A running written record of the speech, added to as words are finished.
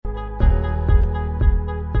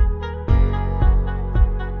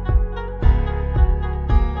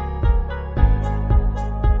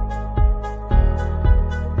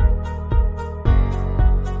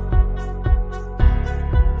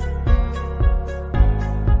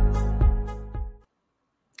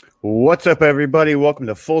What's up, everybody? Welcome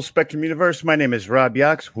to Full Spectrum Universe. My name is Rob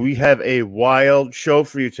Yax. We have a wild show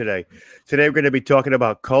for you today. Today, we're going to be talking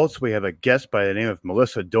about cults. We have a guest by the name of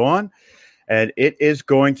Melissa Dawn, and it is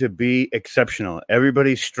going to be exceptional.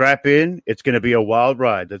 Everybody strap in. It's going to be a wild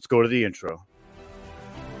ride. Let's go to the intro.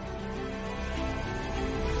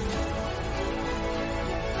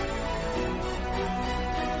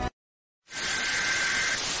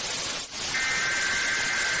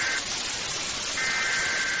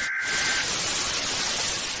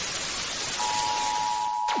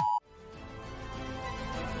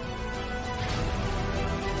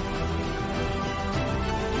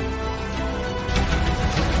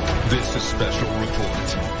 This is Special Report.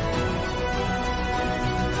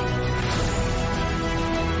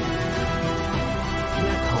 The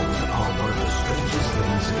occult are one of the strangest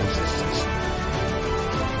things in existence.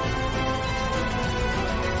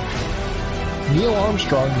 Neil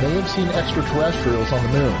Armstrong may have seen extraterrestrials on the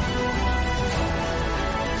moon.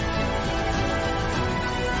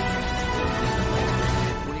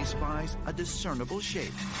 When he spies a discernible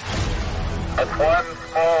shape. It's one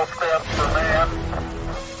small step for man,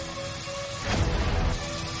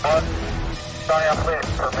 one giant leap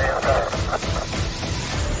for mankind.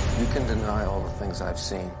 You can deny all the things I've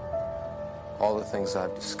seen, all the things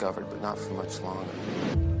I've discovered, but not for much longer.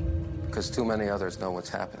 Because too many others know what's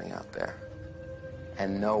happening out there.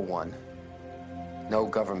 And no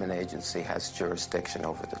government agency has jurisdiction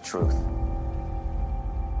over the truth.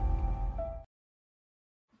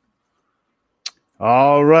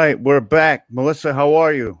 All right, we're back. Melissa, how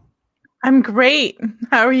are you? I'm great.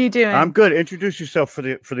 How are you doing? I'm good. Introduce yourself for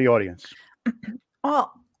the audience.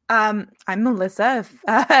 Well, I'm Melissa,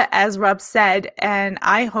 as Rob said, and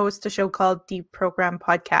I host a show called Deprogram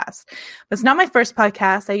Podcast. It's not my first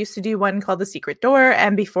podcast. I used to do one called The Secret Door,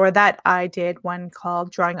 and before that, I did one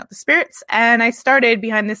called Drawing Out the Spirits. And I started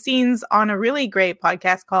behind the scenes on a really great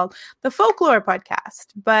podcast called The Folklore Podcast.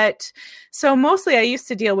 But so mostly I used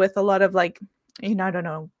to deal with a lot of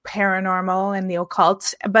paranormal and the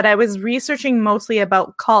occult, but I was researching mostly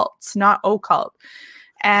about cults, not occult.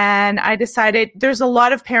 And I decided there's a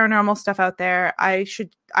lot of paranormal stuff out there. I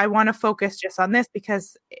want to focus just on this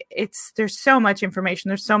because there's so much information.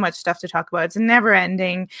 There's so much stuff to talk about. It's never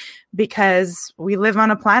ending because we live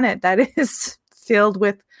on a planet that is filled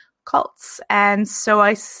with cults. And so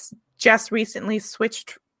I just recently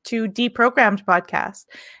switched to Deprogrammed Podcast.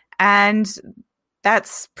 And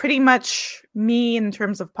that's pretty much me in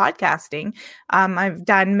terms of podcasting. I've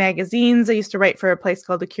done magazines. I used to write for a place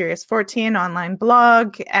called The Curious 14 online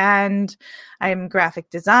blog, and I'm a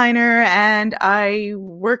graphic designer, and I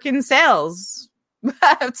work in sales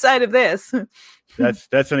outside of this.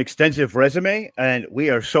 That's an extensive resume, and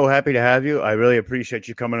we are so happy to have you. I really appreciate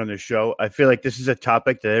you coming on the show. I feel like this is a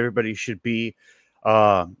topic that everybody should be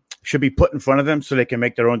put in front of them so they can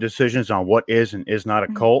make their own decisions on what is and is not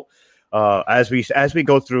a cult. As we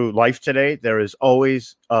go through life today, there is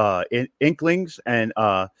always inklings, and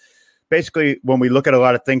basically when we look at a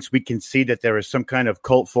lot of things, we can see that there is some kind of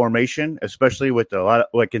cult formation, especially with a lot of,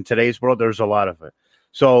 like in today's world, there's a lot of it.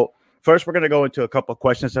 So first, we're going to go into a couple of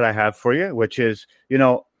questions that I have for you, which is, we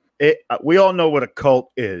all know what a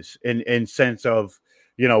cult is in sense of,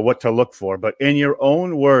 what to look for, but in your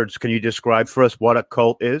own words, can you describe for us what a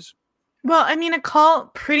cult is? Well, I mean, a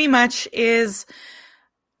cult pretty much is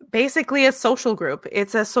basically a social group.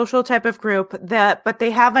 It's a social type of group but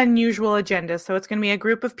they have unusual agendas. So it's going to be a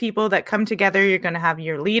group of people that come together. You're going to have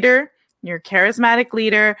your leader, your charismatic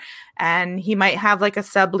leader, and he might have like a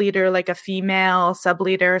sub leader, like a female sub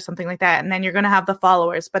leader or something like that. And then you're going to have the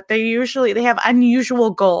followers, but they have unusual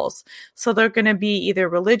goals. So they're going to be either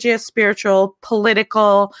religious, spiritual,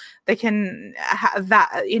 political. They can have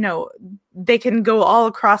that, they can go all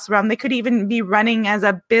across the realm. They could even be running as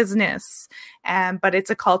a business, but it's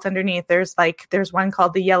a cult underneath. There's one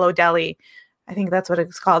called the Yellow Deli. I think that's what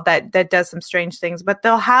it's called, that does some strange things, but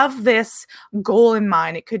they'll have this goal in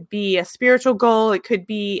mind. It could be a spiritual goal. It could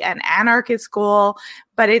be an anarchist goal,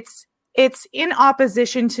 but it's in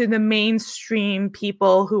opposition to the mainstream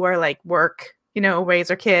people who are like work, raise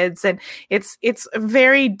our kids. And it's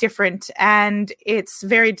very different and it's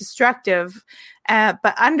very destructive.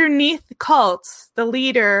 But underneath the cults, the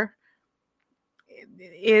leader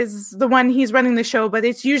is the one, he's running the show, but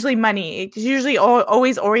it's usually money. It's usually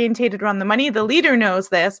always orientated around the money. The leader knows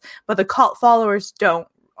this, but the cult followers don't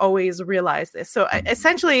always realize this. So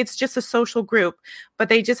essentially, it's just a social group, but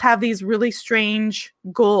they just have these really strange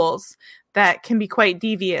goals that can be quite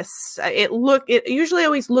devious. It usually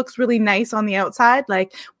always looks really nice on the outside,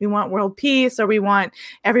 like we want world peace, or we want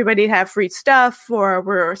everybody to have free stuff, or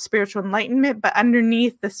we're spiritual enlightenment. But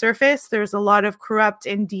underneath the surface, there's a lot of corrupt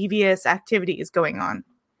and devious activities going on.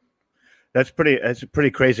 That's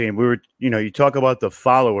pretty crazy. And you talk about the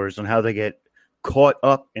followers and how they get caught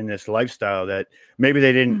up in this lifestyle that maybe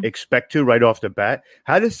they didn't expect to right off the bat.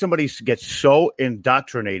 How does somebody get so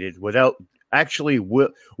indoctrinated without actually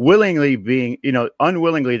willingly being,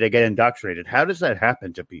 unwillingly they get indoctrinated? How does that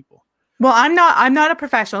happen to people? Well, I'm not a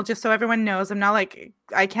professional, just so everyone knows. I'm not like,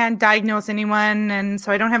 I can't diagnose anyone, and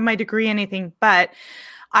so I don't have my degree in anything, but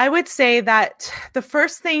I would say that the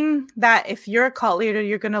first thing that if you're a cult leader,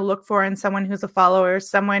 you're going to look for in someone who's a follower,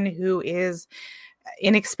 someone who is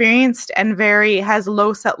inexperienced and has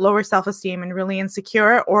lower self-esteem and really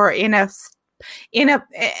insecure, or in a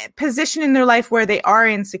position in their life where they are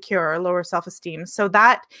insecure or lower self-esteem. So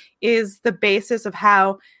that is the basis of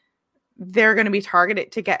how they're going to be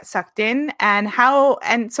targeted to get sucked in. And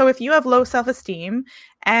so if you have low self-esteem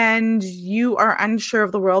and you are unsure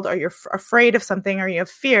of the world, or you're afraid of something, or you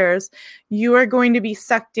have fears, you are going to be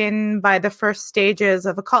sucked in by the first stages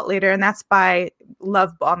of a cult leader, and that's by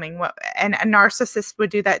love bombing. And a narcissist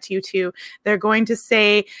would do that to you too. They're going to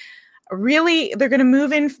say, really, they're going to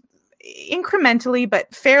move in incrementally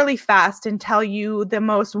but fairly fast and tell you the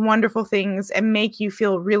most wonderful things and make you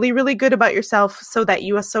feel really, really good about yourself, so that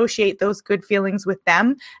you associate those good feelings with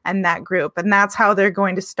them and that group. And that's how they're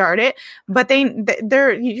going to start it. But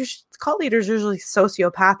cult leaders are usually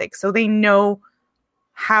sociopathic, so they know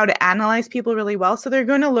how to analyze people really well. So they're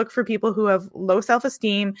going to look for people who have low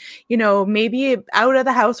self-esteem, maybe out of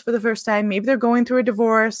the house for the first time. Maybe they're going through a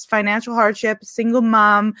divorce, financial hardship, single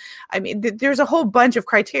mom. I mean, there's a whole bunch of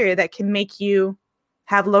criteria that can make you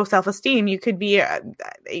have low self-esteem. You could be,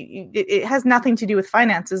 it has nothing to do with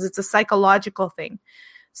finances. It's a psychological thing.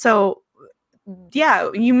 So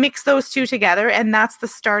yeah, you mix those two together, and that's the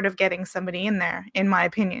start of getting somebody in there, in my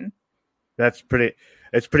opinion.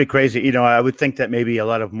 It's pretty crazy. I would think that maybe a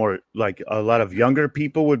lot of younger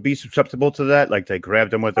people would be susceptible to that. Like they grab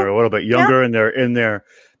them when they're a little bit younger, and they're in their,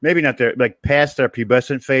 maybe not their, like past their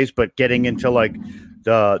pubescent phase, but getting into like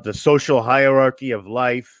the social hierarchy of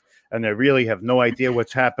life, and they really have no idea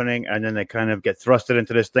what's happening. And then they kind of get thrusted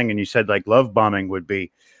into this thing. And you said like love bombing would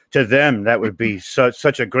be, to them, that would be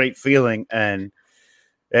such a great feeling. And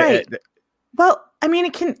right. Well, I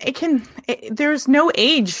mean, there's no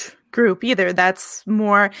age group either. That's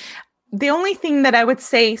more, the only thing that I would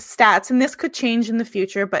say stats, and this could change in the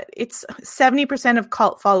future, but it's 70% of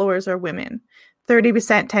cult followers are women.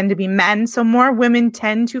 30% tend to be men. So more women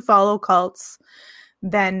tend to follow cults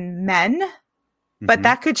than men. But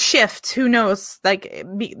that could shift. Who knows? That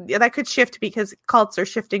could shift because cults are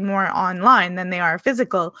shifting more online than they are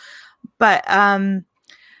physical. But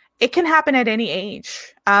it can happen at any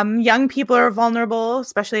age. Young people are vulnerable,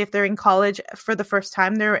 especially if they're in college for the first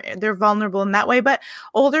time. They're vulnerable in that way. But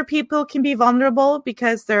older people can be vulnerable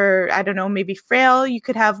because they're, I don't know, maybe frail. You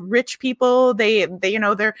could have rich people. They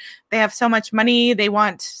have so much money. They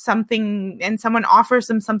want something, and someone offers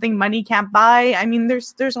them something money can't buy. I mean,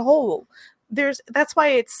 that's why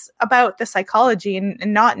it's about the psychology and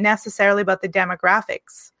not necessarily about the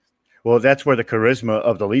demographics. Well, that's where the charisma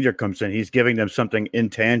of the leader comes in. He's giving them something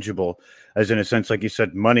intangible, as in a sense, like you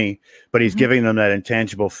said, money, but he's giving them that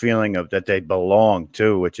intangible feeling of that they belong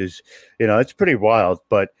to, which is, it's pretty wild.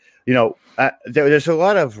 But, there's a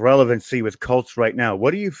lot of relevancy with cults right now.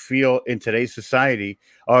 What do you feel in today's society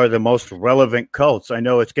are the most relevant cults? I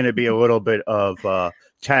know it's going to be a little bit of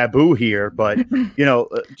taboo here, but,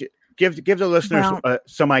 give the listeners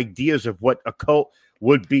some ideas of what a cult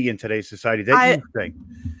would be in today's society that you think.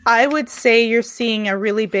 I would say you're seeing a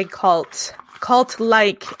really big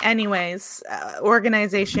cult-like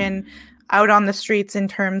organization out on the streets in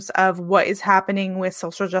terms of what is happening with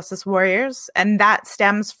social justice warriors. And that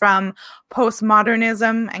stems from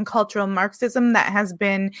postmodernism and cultural Marxism that has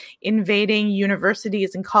been invading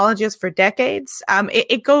universities and colleges for decades.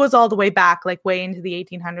 It goes all the way back, like way into the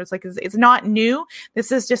 1800s. Like it's not new.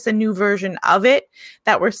 This is just a new version of it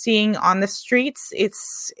that we're seeing on the streets.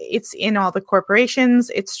 It's in all the corporations.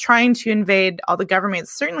 It's trying to invade all the government.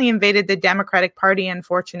 It's certainly invaded the Democratic Party,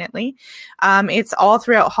 unfortunately. It's all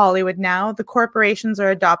throughout Hollywood now. The corporations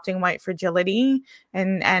are adopting white fragility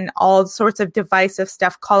and all sorts of divisive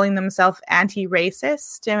stuff, calling themselves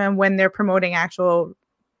anti-racist, and when they're promoting actual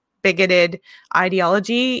bigoted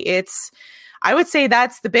ideology. I would say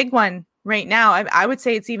that's the big one right now. I would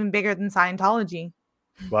say it's even bigger than Scientology.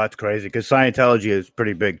 Well, that's crazy because Scientology is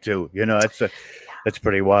pretty big too. That's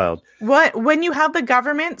pretty wild. When you have the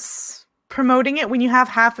governments promoting it, when you have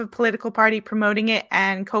half of political party promoting it,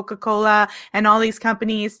 and Coca-Cola and all these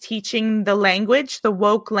companies teaching the language, the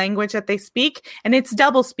woke language that they speak, and it's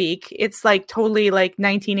double speak. It's like totally like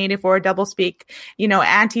 1984 double speak.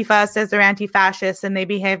 Antifa says they're anti-fascist and they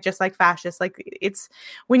behave just like fascists. Like, it's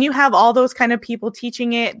when you have all those kind of people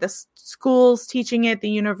teaching it, the schools teaching it, the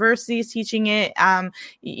universities teaching it.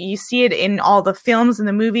 You see it in all the films and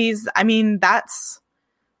the movies. I mean, that's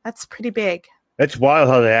pretty big. It's wild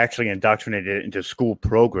how they actually indoctrinated it into school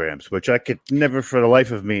programs, which I could never for the life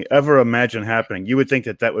of me ever imagine happening. You would think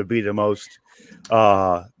that would be the most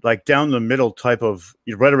like down the middle type of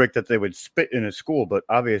rhetoric that they would spit in a school, but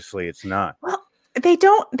obviously it's not. Well, they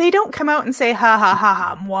don't come out and say, ha ha ha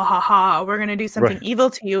ha, mwah, ha ha, we're going to do something evil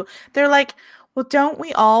to you. They're like, well, don't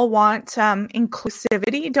we all want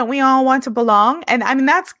inclusivity? Don't we all want to belong? And I mean,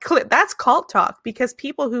 that's cult talk, because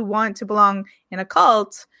people who want to belong in a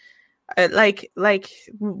cult, it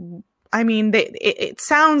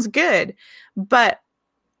sounds good, but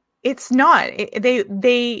it's not.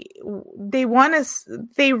 They want us.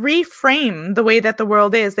 They reframe the way that the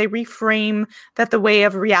world is. They reframe that the way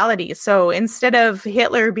of reality. So instead of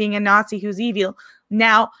Hitler being a Nazi who's evil,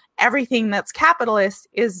 now everything that's capitalist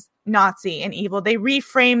is Nazi and evil. They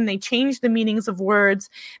reframe, they change the meanings of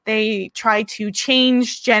words. They try to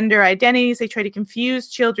change gender identities. They try to confuse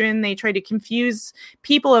children. They try to confuse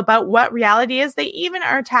people about what reality is. They even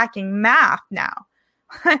are attacking math now.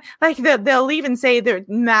 Like they'll even say their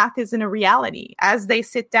math isn't a reality as they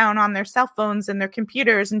sit down on their cell phones and their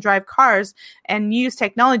computers and drive cars and use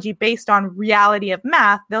technology based on reality of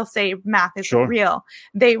math. They'll say math isn't real.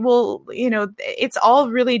 They will, it's all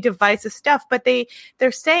really divisive stuff, but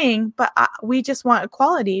they're saying, but we just want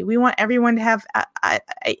equality. We want everyone to have a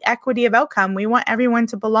equity of outcome. We want everyone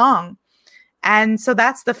to belong. And so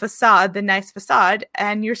that's the facade, the nice facade.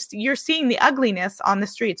 And you're seeing the ugliness on the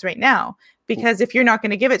streets right now. Because if you're not going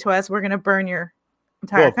to give it to us, we're going to burn your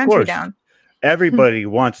entire country down. Everybody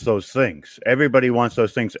wants those things. Everybody wants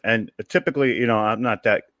those things. And typically, I'm not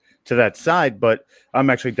that to that side, but I'm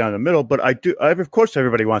actually down the middle. But of course,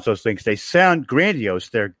 everybody wants those things. They sound grandiose.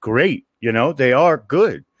 They're great. They are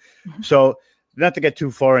good. Mm-hmm. So not to get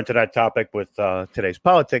too far into that topic with today's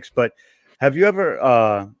politics, but have you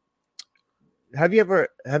ever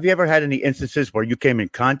had any instances where you came in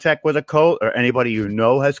contact with a cult, or anybody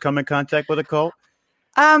has come in contact with a cult?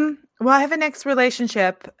 Well, I have an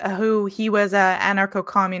ex-relationship who he was an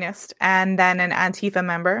anarcho-communist and then an Antifa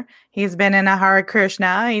member. He's been in a Hare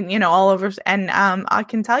Krishna, all over. And I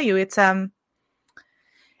can tell you, it's a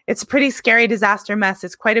pretty scary disaster mess.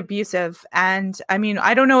 It's quite abusive. And I mean,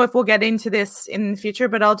 I don't know if we'll get into this in the future,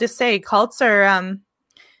 but I'll just say cults are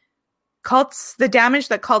the damage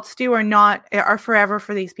that cults do are forever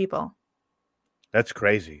for these people. That's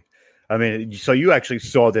crazy. I mean, so you actually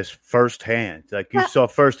saw this firsthand. Like you saw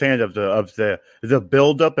firsthand of the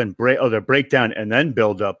build up and the breakdown and then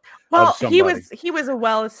build up. Well, he was a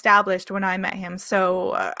well established when I met him.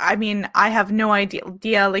 So I mean, I have no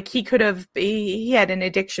idea. Like he had an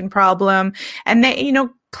addiction problem, and they,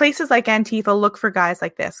 places like Antifa look for guys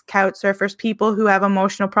like this, couch surfers, people who have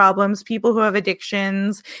emotional problems, people who have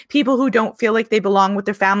addictions, people who don't feel like they belong with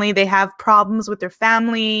their family. They have problems with their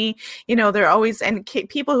family. They're always, and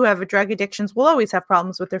people who have drug addictions will always have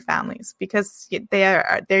problems with their families because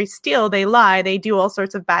they steal, they lie, they do all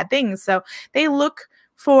sorts of bad things. So they look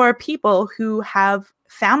for people who have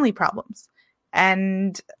family problems,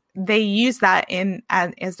 and they use that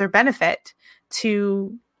as their benefit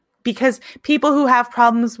because people who have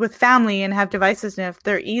problems with family and have divisiveness,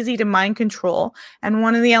 they're easy to mind control. And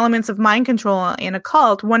one of the elements of mind control in a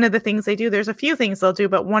cult, one of the things they do, there's a few things they'll do,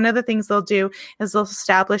 but one of the things they'll do is they'll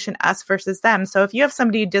establish an us versus them. So if you have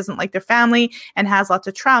somebody who doesn't like their family and has lots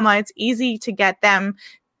of trauma, it's easy to get them,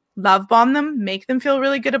 love bomb them, make them feel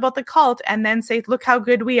really good about the cult, and then say, look how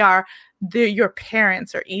good we are. Your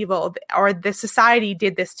parents are evil, or the society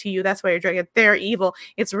did this to you. That's why you're drinking. They're evil.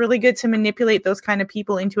 It's really good to manipulate those kind of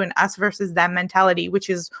people into an us versus them mentality,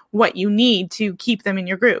 which is what you need to keep them in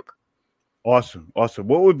your group. Awesome.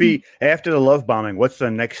 What would be after the love bombing? What's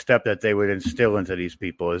the next step that they would instill into these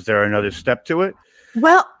people? Is there another step to it?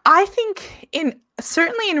 Well, I think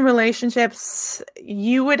certainly in relationships,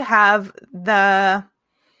 you would have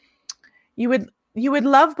you would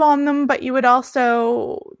love bomb them, but you would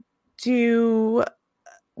also do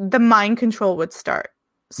the mind control would start.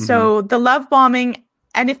 Mm-hmm. So the love bombing,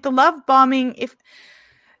 and if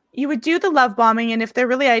you would do the love bombing, and if they're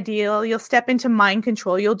really ideal, you'll step into mind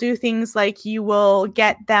control. You'll do things like you will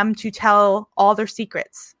get them to tell all their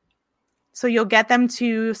secrets. So you'll get them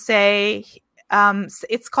to say,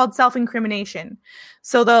 it's called self-incrimination.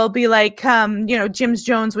 So they'll be like, Jim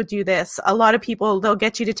Jones would do this. A lot of people, they'll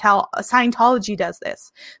get you to tell Scientology does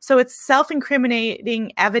this. So it's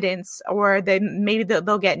self-incriminating evidence, or maybe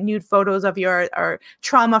they'll get nude photos of your or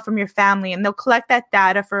trauma from your family, and they'll collect that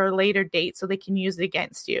data for a later date so they can use it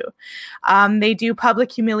against you. They do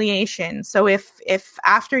public humiliation. So if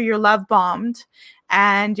after you're love bombed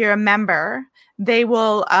and you're a member, they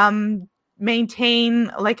will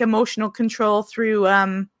maintain like emotional control through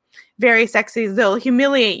various exes. They'll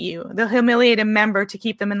humiliate you. They'll humiliate a member to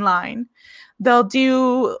keep them in line. They'll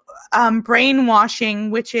do brainwashing,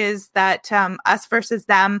 which is that us versus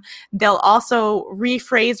them. They'll also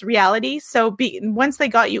rephrase reality. So once they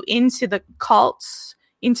got you into the cults,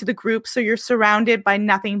 into the group, so you're surrounded by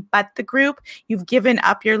nothing but the group, you've given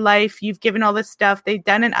up your life, you've given all this stuff, they've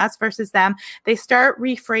done an us versus them, they start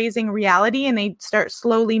rephrasing reality, and they start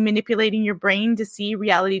slowly manipulating your brain to see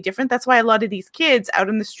reality different. That's why a lot of these kids out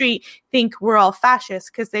in the street think we're all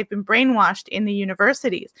fascists, because they've been brainwashed in the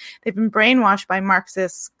universities. They've been brainwashed by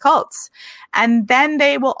Marxist cults. And then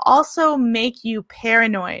they will also make you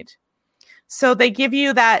paranoid. So they give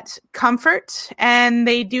you that comfort, and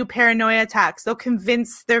they do paranoia attacks. They'll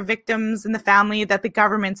convince their victims and the family that the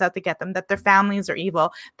government's out to get them, that their families are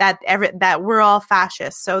evil, that we're all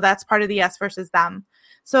fascists. So that's part of the us versus them.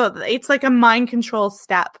 So it's like a mind control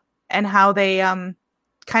step, and how they and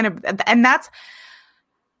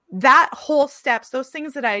that whole steps, those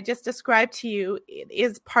things that I just described to you,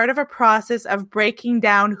 is part of a process of breaking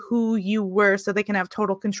down who you were, so they can have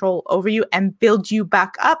total control over you and build you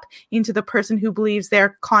back up into the person who believes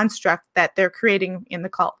their construct that they're creating in the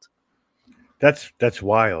cult. That's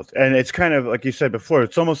wild. And it's kind of like you said before,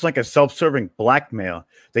 it's almost like a self-serving blackmail.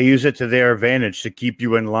 They use it to their advantage to keep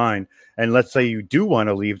you in line. And let's say you do want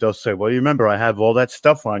to leave, they'll say, well, you remember, I have all that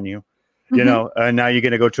stuff on you. You know, and now you're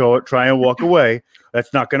going to go try and walk away.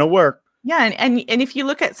 That's not going to work. Yeah. And if you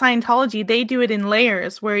look at Scientology, they do it in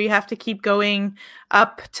layers, where you have to keep going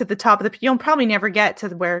up to the top of you'll probably never get to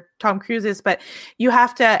where Tom Cruise is, but you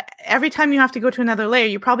have to, every time you have to go to another layer,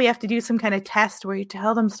 you probably have to do some kind of test where you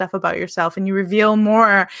tell them stuff about yourself and you reveal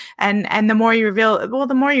more. And the more you reveal,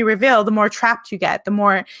 the more trapped you get, the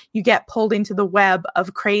more you get pulled into the web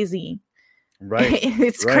of crazy. Right.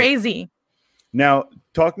 It's crazy. Now,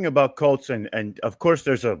 talking about cults, and of course,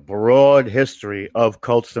 there's a broad history of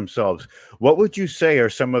cults themselves. What would you say are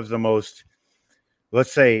some of the most,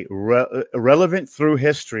 let's say, relevant through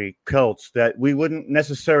history cults that we wouldn't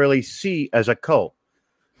necessarily see as a cult?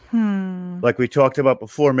 Like we talked about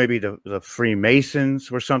before, maybe the Freemasons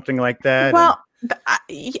or something like that. Well,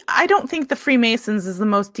 I don't think the Freemasons is the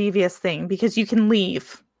most devious thing, because you can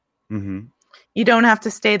leave. Mm-hmm. You don't have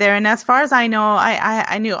to stay there. And as far as I know,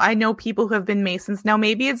 I know people who have been Masons. Now,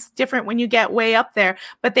 maybe it's different when you get way up there,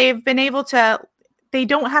 but they've been able to, they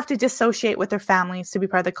don't have to dissociate with their families to be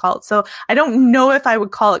part of the cult. So I don't know if I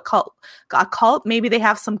would call it a cult. Maybe they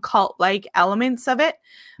have some cult-like elements of it.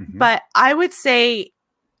 Mm-hmm. But I would say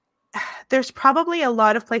there's probably a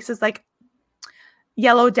lot of places like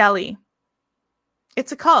Yellow Deli.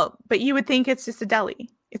 It's a cult, but you would think it's just a deli.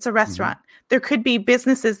 It's a restaurant. Mm-hmm. There could be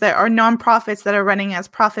businesses that are nonprofits that are running as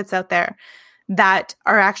profits out there that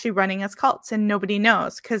are actually running as cults, and nobody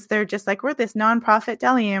knows, because they're just like, we're this nonprofit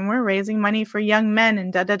deli and we're raising money for young men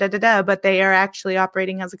and but they are actually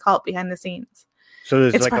operating as a cult behind the scenes. So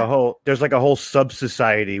there's like a whole sub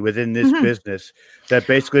society within this business that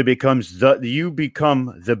basically becomes you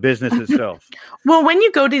become the business itself. Well, when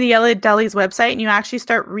you go to the Yellow Deli's website and you actually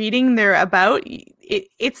start reading their about,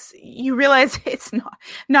 you realize it's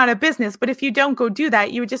not a business. But if you don't go do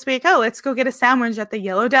that, you would just be like, oh, let's go get a sandwich at the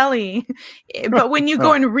Yellow Deli. But when you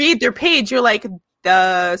go and read their page, you're like,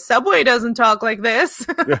 the Subway doesn't talk like this.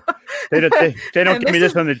 They don't give me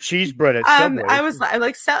this on the cheese bread at Subway. I was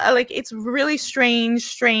like, it's really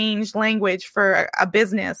strange language for a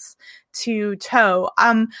business to toe.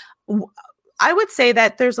 I would say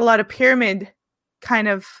that there's a lot of pyramid kind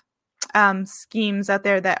of schemes out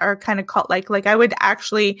there that are kind of cult like I would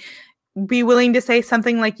actually be willing to say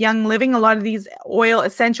something like Young Living. A lot of these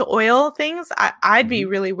essential oil things, I'd be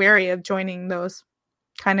really wary of joining those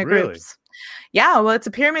kind of groups. Yeah, well, it's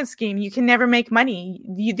a pyramid scheme. You can never make money.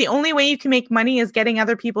 The only way you can make money is getting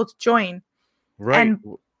other people to join. Right.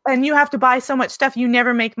 And you have to buy so much stuff, you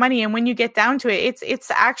never make money. And when you get down to it,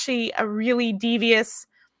 it's actually a really devious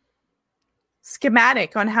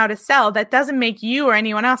schematic on how to sell that doesn't make you or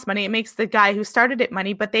anyone else money. It makes the guy who started it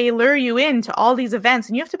money, but they lure you into all these events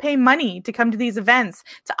and you have to pay money to come to these events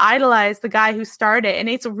to idolize the guy who started it. And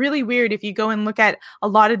it's really weird if you go and look at a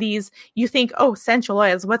lot of these, you think, oh, essential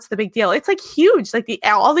oils, what's the big deal? It's like huge. Like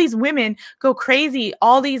all these women go crazy,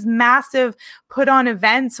 all these massive put on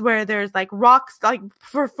events where there's like rocks, like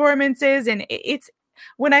performances. And it's,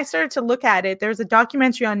 when I started to look at it, there's a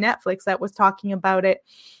documentary on Netflix that was talking about it.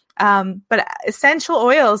 But essential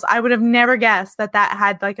oils, I would have never guessed that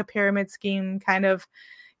had like a pyramid scheme kind of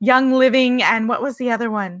Young Living. And what was the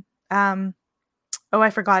other one? I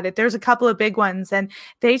forgot it. There's a couple of big ones and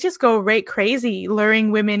they just go right crazy,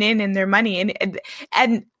 luring women in their money.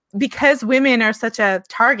 And because women are such a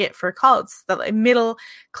target for cults, the like middle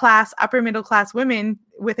class, upper middle class women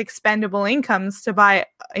with expendable incomes to buy,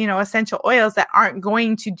 essential oils that aren't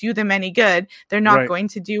going to do them any good. They're not going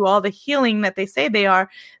to do all the healing that they say they are.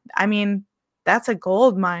 I mean, that's a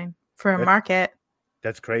gold mine for a market.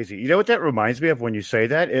 That's crazy. You know what that reminds me of when you say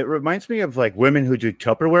that? It reminds me of like women who do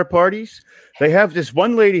Tupperware parties. They have this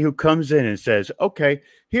one lady who comes in and says, okay,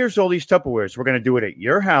 here's all these Tupperwares. We're going to do it at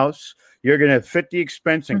your house. You're going to fit the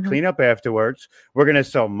expense and clean up afterwards. We're going to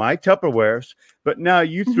sell my Tupperwares. But now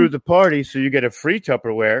you threw the party, so you get a free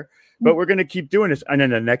Tupperware. But we're going to keep doing this. And then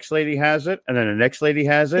the next lady has it. And then the next lady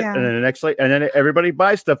has it. And then the next lady. And then everybody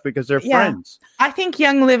buys stuff because they're friends. I think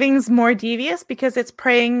Young Living's more devious because it's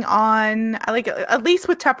preying on, like, at least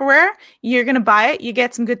with Tupperware, you're going to buy it. You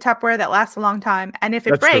get some good Tupperware that lasts a long time. And if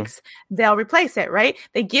it breaks, they'll replace it, right?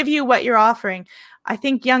 They give you what you're offering. I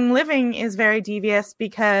think Young Living is very devious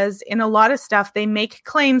because in a lot of stuff, they make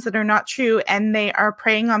claims that are not true and they are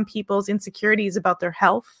preying on people's insecurities about their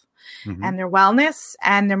health and their wellness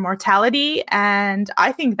and their mortality. And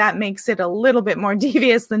I think that makes it a little bit more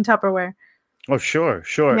devious than Tupperware. Oh, sure.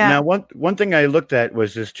 Yeah. Now, one thing I looked at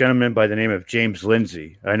was this gentleman by the name of James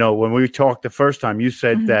Lindsay. I know when we talked the first time, you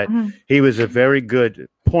said that he was a very good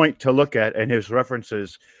point to look at and his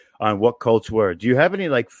references on what cults were. Do you have any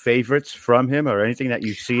like favorites from him or anything that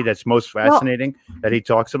you see that's most fascinating that he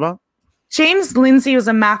talks about? James Lindsay was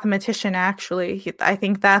a mathematician, actually. I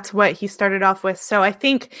think that's what he started off with. So I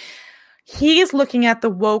think he's looking at the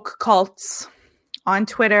woke cults on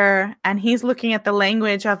Twitter and he's looking at the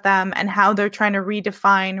language of them and how they're trying to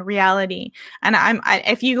redefine reality. And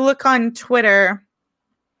if you look on Twitter,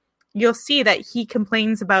 you'll see that he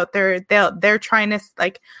complains about they're trying to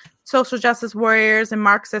like social justice warriors and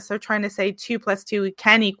Marxists are trying to say 2 + 2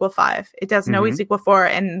 can equal 5. It doesn't always equal 4.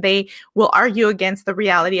 And they will argue against the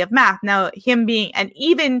reality of math. Now, him being, and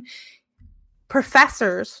even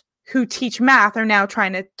professors who teach math are now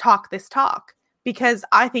trying to talk this talk because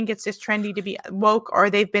I think it's just trendy to be woke or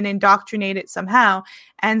they've been indoctrinated somehow.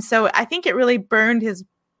 And so I think it really burned his,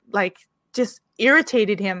 like, just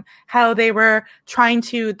irritated him how they were trying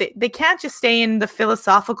to, they can't just stay in the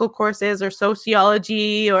philosophical courses or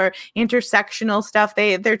sociology or intersectional stuff.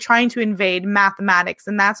 They're trying to invade mathematics.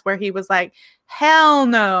 And that's where he was like, hell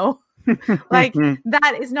no. Like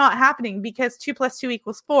that is not happening because 2 + 2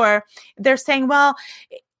 = 4. They're saying, well,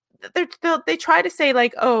 they try to say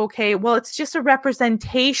like, oh, okay, well, it's just a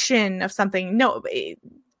representation of something. No,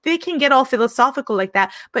 they can get all philosophical like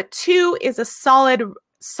that. But 2 is a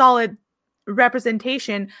solid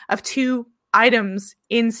representation of 2 items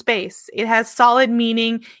in space. It has solid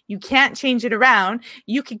meaning. You can't change it around.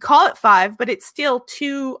 You could call it 5, but it's still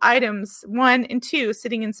 2 items, 1 and 2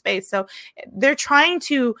 sitting in space. So they're trying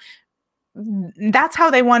to, that's how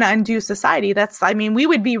they want to undo society. We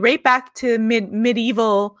would be right back to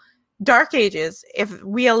medieval dark ages if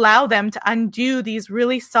we allow them to undo these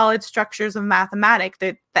really solid structures of mathematics.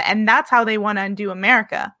 And that's how they want to undo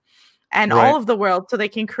America. And all of the world, so they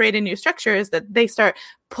can create a new structure, is that they start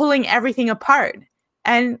pulling everything apart.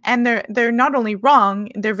 And they're not only wrong,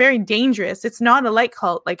 they're very dangerous. It's not a light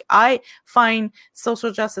cult. Like, I find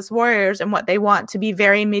social justice warriors and what they want to be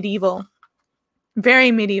very medieval.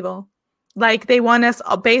 Very medieval. Like, they want us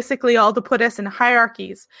basically all to put us in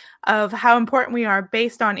hierarchies of how important we are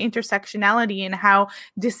based on intersectionality and how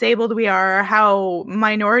disabled we are, or how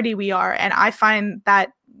minority we are. And I find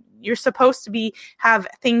that you're supposed to have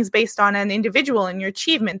things based on an individual and your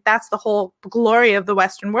achievement. That's the whole glory of the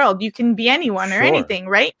Western world. You can be anyone or anything,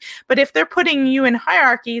 right? But if they're putting you in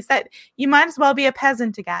hierarchies, that you might as well be a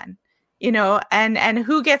peasant again, and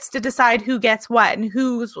who gets to decide who gets what, and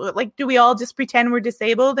who's like, do we all just pretend we're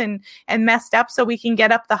disabled and messed up so we can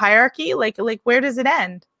get up the hierarchy? Like where does it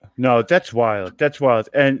end? No, that's wild. That's wild.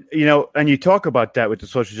 And, and you talk about that with the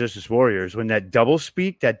social justice warriors, when that double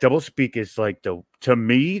speak is like to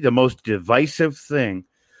me, the most divisive thing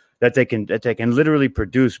that they can literally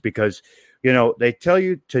produce, because You know, they tell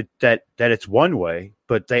you that it's one way,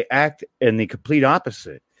 but they act in the complete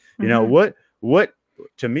opposite. You know, what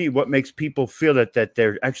to me, what makes people feel that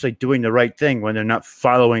they're actually doing the right thing when they're not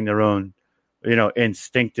following their own, you know,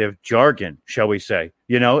 instinctive jargon, shall we say?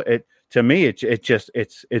 You know, to me,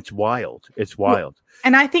 it's wild. It's wild.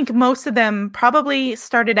 And I think most of them probably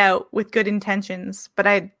started out with good intentions, but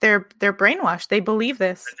they're brainwashed. They believe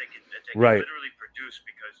this. They right. Literally produce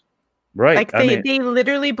because right. Like they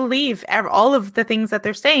literally believe all of the things that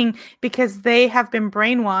they're saying because they have been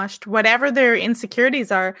brainwashed. Whatever their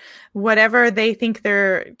insecurities are, whatever they think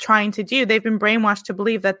they're trying to do, they've been brainwashed to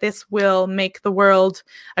believe that this will make the world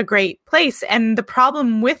a great place. And the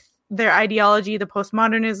problem with their ideology, the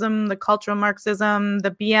postmodernism, the cultural Marxism,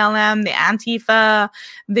 the BLM, the Antifa,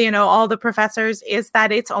 all the professors, is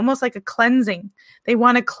that it's almost like a cleansing. They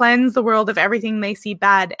want to cleanse the world of everything they see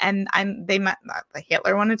bad. And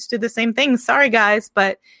Hitler wanted to do the same thing. Sorry, guys,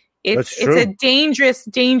 but it's a dangerous,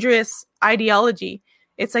 dangerous ideology.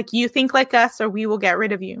 It's like, you think like us or we will get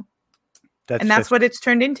rid of you. That's what it's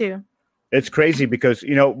turned into. It's crazy because,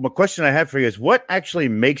 my question I have for you is what actually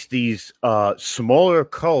makes these smaller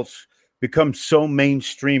cults become so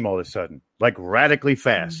mainstream all of a sudden, like radically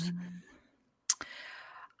fast?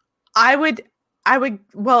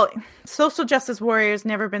 Well, social justice warriors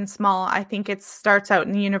never been small. I think it starts out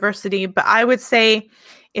in the university, but I would say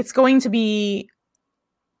it's going to be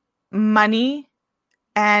money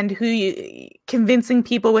and convincing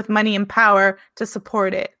people with money and power to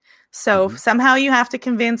support it. So somehow you have to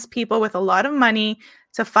convince people with a lot of money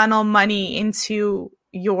to funnel money into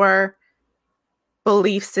your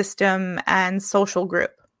belief system and social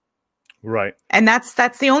group. Right. And that's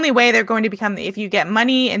the only way they're going to become, if you get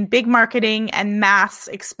money and big marketing and mass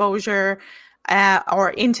exposure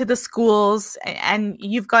or into the schools, and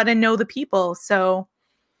you've got to know the people. So,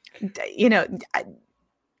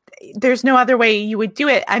 there's no other way you would do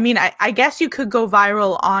it. I mean, I guess you could go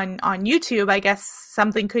viral on YouTube. I guess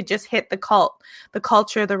something could just hit the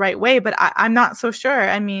culture the right way, but I'm not so sure.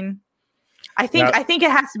 I mean, I think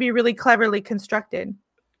it has to be really cleverly constructed.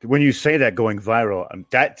 When you say that going viral,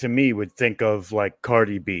 that to me would think of like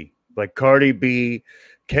Cardi B. Like Cardi B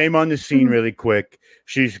came on the scene really quick.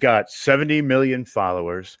 She's got 70 million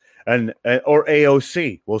followers, or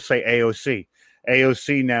AOC. We'll say AOC.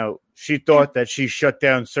 AOC now. She thought that she shut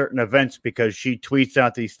down certain events because she tweets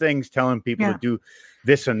out these things telling people to do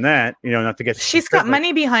this and that, not to get She's got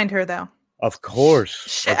money behind her, though. Of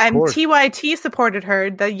course. TYT supported her,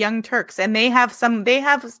 the Young Turks, and they have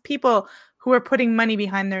people who are putting money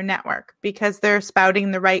behind their network because they're spouting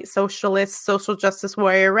the right socialist, social justice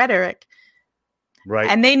warrior rhetoric. Right.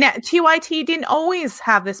 And TYT didn't always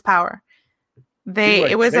have this power.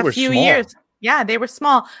 It was a few years. Yeah, they were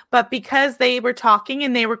small, but because they were talking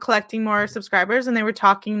and they were collecting more subscribers and they were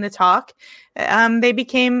talking the talk, it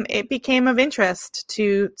became of interest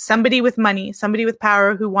to somebody with money, somebody with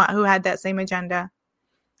power who had that same agenda.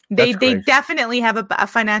 They definitely have a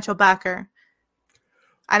financial backer.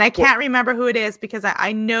 And I can't remember who it is because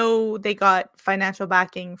I know they got financial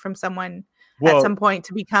backing from someone at some point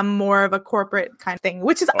to become more of a corporate kind of thing,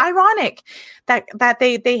 which is ironic that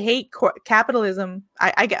they hate capitalism.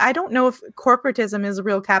 I don't know if corporatism is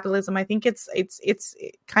real capitalism. I think it's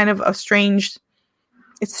kind of strange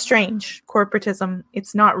corporatism.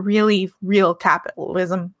 It's not really real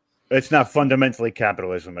capitalism. It's not fundamentally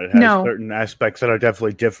capitalism. It has certain aspects that are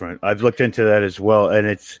definitely different. I've looked into that as well, and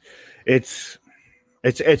it's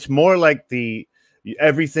more like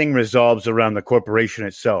everything resolves around the corporation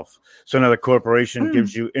itself. So now the corporation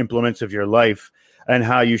gives you implements of your life and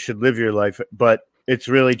how you should live your life, but it's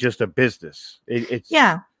really just a business. It's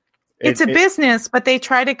a business, but they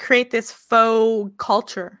try to create this faux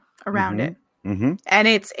culture around it. Mm-hmm. And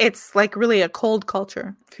it's like really a cold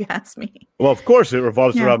culture, if you ask me. Well, of course, it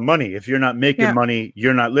revolves around money. If you're not making money,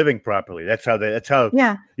 you're not living properly. That's how exactly.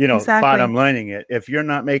 Bottom lining it. If you're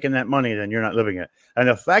not making that money, then you're not living it. And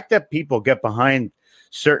the fact that people get behind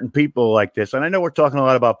certain people like this, and I know we're talking a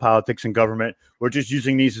lot about politics and government, we're just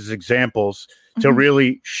using these as examples to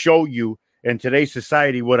really show you in today's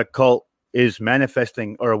society what a cult is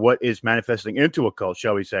manifesting, or what is manifesting into a cult,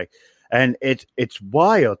 shall we say. And it's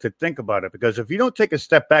wild to think about it, because if you don't take a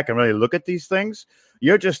step back and really look at these things,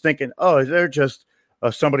 you're just thinking, oh, they're just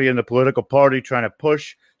somebody in the political party trying to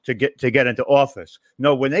push to get into office.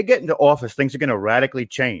 No, when they get into office, things are going to radically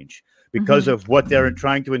change because of what they're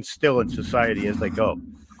trying to instill in society as they go.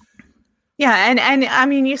 Yeah, and I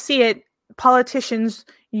mean, you see it. Politicians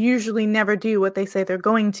usually never do what they say they're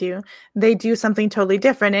going to. They do something totally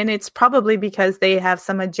different. And it's probably because they have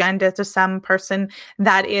some agenda to some person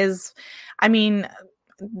that is, I mean,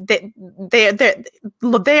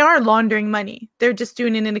 they are laundering money. They're just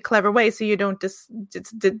doing it in a clever way so you don't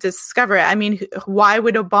discover it. I mean, why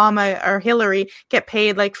would Obama or Hillary get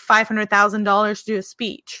paid like $500,000 to do a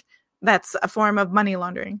speech? That's a form of money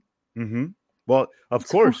laundering. Mm-hmm. Well, of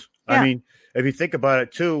course. Yeah. I mean, if you think about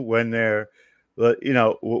it too, when they're,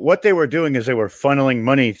 what they were doing is they were funneling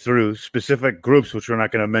money through specific groups, which we're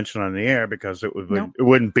not going to mention on the air because it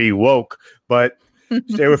wouldn't be woke, but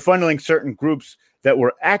they were funneling certain groups that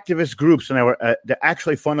were activist groups, and they were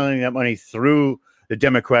actually funneling that money through the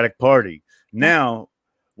Democratic Party. Now,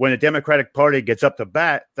 when the Democratic Party gets up to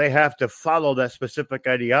bat, they have to follow that specific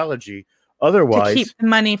ideology. Otherwise, to keep the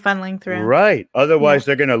money funneling through. Right. Otherwise,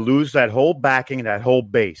 they're going to lose that whole backing, that whole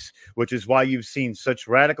base, which is why you've seen such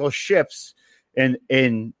radical shifts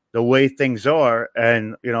in the way things are.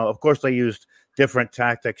 And, of course, they used different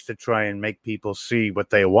tactics to try and make people see what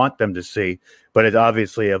they want them to see. But it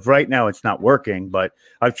obviously, right now, it's not working. But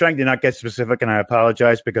I'm trying to not get specific, and I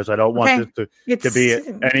apologize because I don't want this to be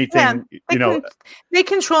anything, They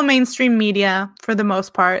control mainstream media for the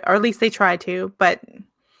most part, or at least they try to. But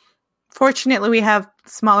fortunately, we have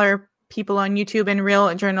smaller people on YouTube and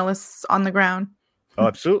real journalists on the ground. Oh,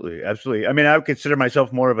 absolutely. Absolutely. I mean, I would consider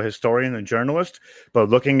myself more of a historian than journalist, but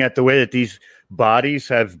looking at the way that these bodies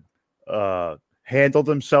have handled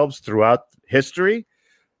themselves throughout history,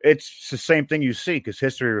 it's the same thing you see because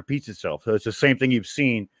history repeats itself. So it's the same thing you've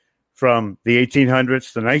seen from the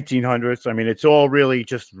 1800s to 1900s. I mean, it's all really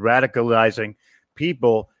just radicalizing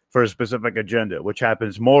people for a specific agenda, which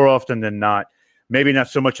happens more often than not. Maybe not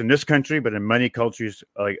so much in this country, but in many countries,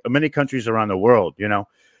 around the world,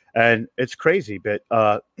 and it's crazy. But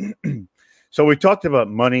so we talked about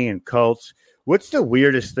money and cults. What's the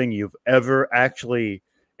weirdest thing you've ever actually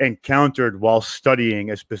encountered while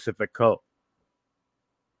studying a specific cult?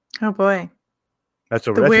 Oh boy, that's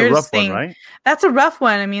a rough one, right? That's a rough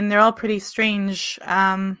one. I mean, they're all pretty strange.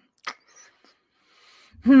 That's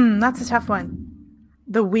a tough one.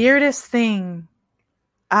 The weirdest thing.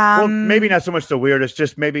 Well, maybe not so much the weirdest,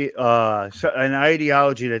 just maybe an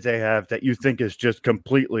ideology that they have that you think is just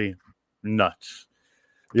completely nuts.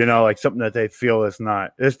 Like something that they feel is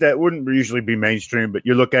not. That wouldn't usually be mainstream, but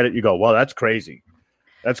you look at it, you go, well, that's crazy.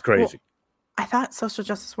 That's crazy. Well, I thought social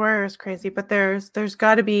justice warriors crazy, but there's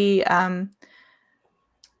got to be.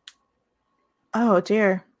 Oh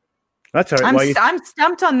dear. That's all right. I'm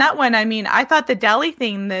stumped on that one. I mean, I thought the deli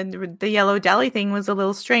thing, the yellow deli thing, was a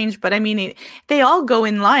little strange, but I mean, they all go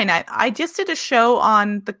in line. I just did a show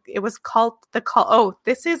on it was called The Cult. Oh,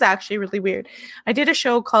 this is actually really weird. I did a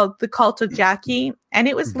show called The Cult of Jackie, and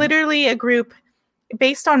it was literally a group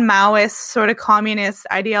based on Maoist sort of communist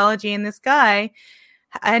ideology. And this guy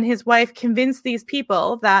and his wife convinced these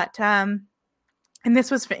people that, and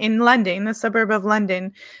this was in London, the suburb of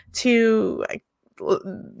London,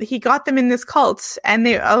 he got them in this cult, and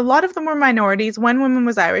a lot of them were minorities. One woman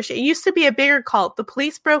was Irish. It used to be a bigger cult. The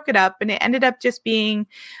police broke it up, and it ended up just being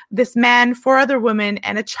this man, 4 other women,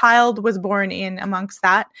 and a child was born in amongst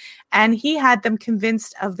that. And he had them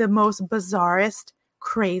convinced of the most bizarrest,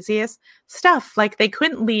 craziest stuff. Like they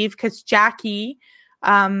couldn't leave because Jackie, it's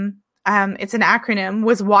an acronym,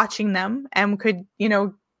 was watching them and could,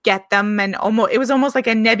 get them, and it was almost like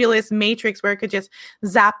a nebulous matrix where it could just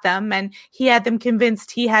zap them, and he had them convinced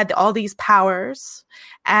he had all these powers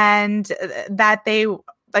and that they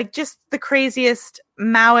just the craziest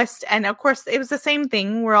Maoist. And of course it was the same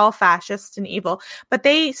thing, we're all fascist and evil, but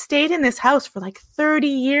they stayed in this house for 30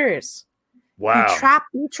 years. Wow.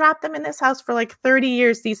 You trapped them in this house for 30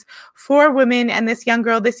 years. These 4 women and this young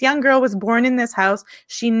girl. This young girl was born in this house.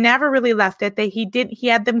 She never really left it. He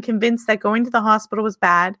had them convinced that going to the hospital was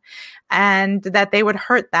bad and that they would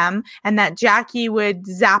hurt them and that Jackie would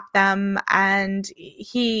zap them. And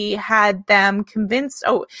he had them convinced,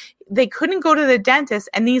 they couldn't go to the dentist.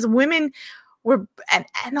 And these women were,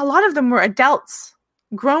 and a lot of them were adults,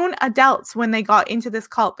 grown adults when they got into this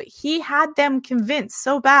cult, but he had them convinced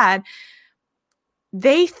so bad.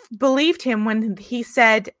 They believed him when he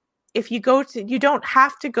said, you don't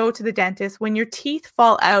have to go to the dentist. When your teeth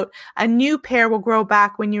fall out, a new pair will grow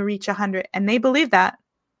back when you reach 100. And they believed that.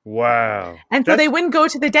 Wow. And so they wouldn't go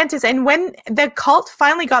to the dentist. And when the cult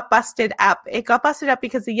finally got busted up, it got busted up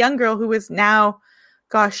because the young girl who was now,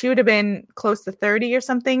 she would have been close to 30 or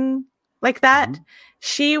something like that. Mm-hmm.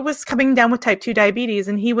 She was coming down with type 2 diabetes.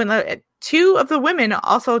 And 2 of the women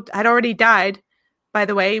also had already died. By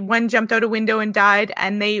the way, one jumped out a window and died,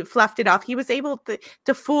 and they fluffed it off. He was able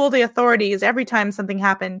to fool the authorities every time something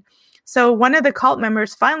happened. So one of the cult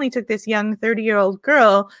members finally took this young 30-year-old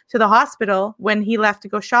girl to the hospital when he left to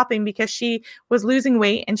go shopping because she was losing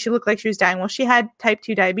weight and she looked like she was dying. Well, she had type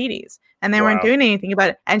 2 diabetes. and they weren't doing anything about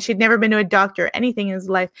it. And she'd never been to a doctor or anything in his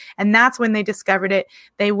life. And that's when they discovered it.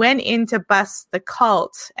 They went in to bust the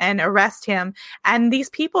cult and arrest him. And these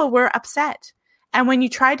people were upset. And when you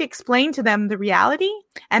tried to explain to them the reality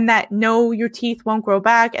and that, no, your teeth won't grow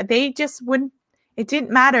back, they just wouldn't, it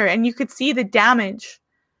didn't matter. And you could see the damage,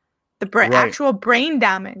 actual brain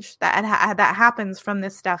damage that happens from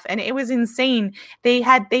this stuff. And it was insane. They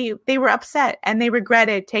were upset and they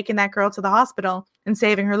regretted taking that girl to the hospital and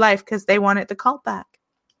saving her life because they wanted the cult back.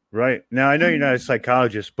 Right. Now, I know you're not a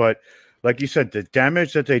psychologist, but like you said, the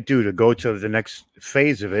damage that they do to go to the next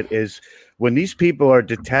phase of it is when these people are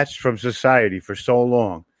detached from society for so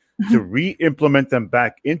long, to re-implement them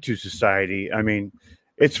back into society. I mean,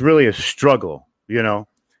 it's really a struggle, you know?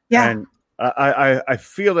 Yeah. And I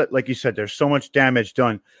feel that, like you said, there's so much damage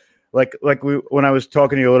done. When I was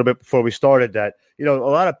talking to you a little bit before we started that, you know, a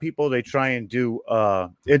lot of people, they try and do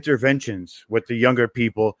interventions with the younger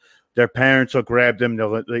people. Their parents will grab them.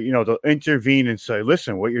 They'll intervene and say,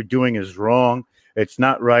 listen, what you're doing is wrong. It's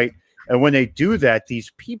not right. And when they do that,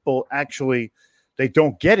 these people actually, they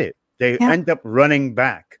don't get it. They end up running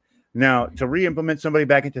back. Now, to re-implement somebody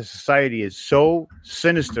back into society is so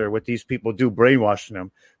sinister what these people do, brainwashing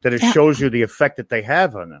them, that it shows you the effect that they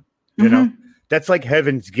have on them. You know, that's like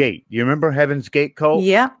Heaven's Gate. You remember Heaven's Gate cult?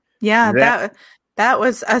 Yeah. That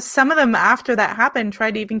was some of them after that happened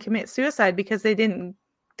tried to even commit suicide because they didn't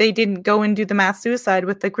go and do the mass suicide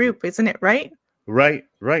with the group. Isn't it right? Right.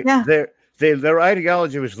 Yeah. Their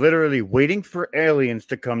ideology was literally waiting for aliens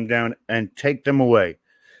to come down and take them away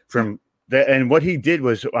from. And what he did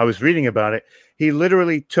was, I was reading about it, he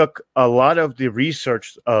literally took a lot of the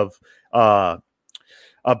research of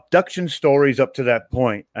abduction stories up to that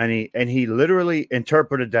point, and he literally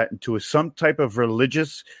interpreted that into some type of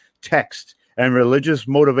religious text and religious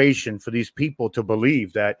motivation for these people to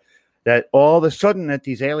believe that all of a sudden that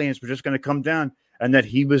these aliens were just going to come down and that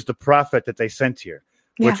he was the prophet that they sent here,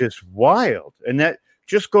 which is wild. And that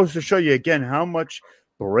just goes to show you again how much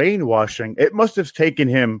brainwashing it must have taken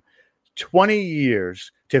him 20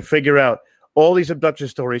 years to figure out all these abduction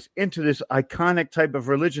stories into this iconic type of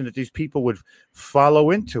religion that these people would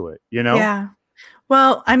follow into it, you know? Yeah.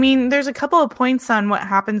 Well, I mean, there's a couple of points on what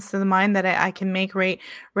happens to the mind that I can make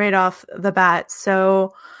right off the bat.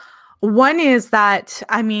 So one is that,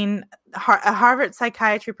 I mean, a Harvard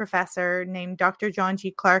psychiatry professor named Dr. John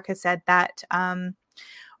G. Clark has said that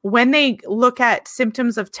when they look at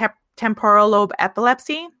symptoms of temporal lobe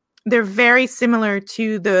epilepsy, they're very similar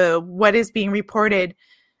to what is being reported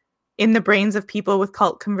in the brains of people with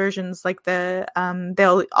cult conversions. Like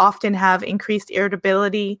they'll often have increased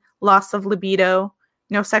irritability, loss of libido,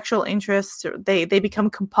 no sexual interest. They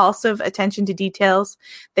become compulsive attention to details.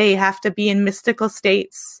 They have to be in mystical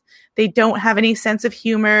states. They don't have any sense of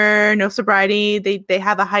humor, no sobriety. They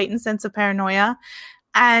have a heightened sense of paranoia.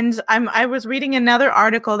 And I was reading another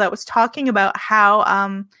article that was talking about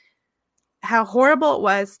how horrible it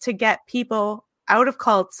was to get people out of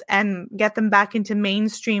cults and get them back into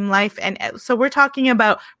mainstream life. And so we're talking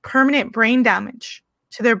about permanent brain damage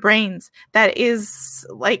to their brains that is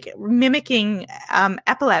like mimicking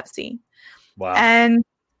epilepsy. Wow. And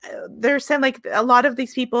they're saying like a lot of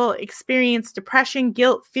these people experience depression,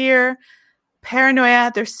 guilt, fear,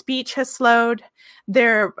 paranoia. Their speech has slowed.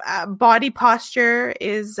 Their body posture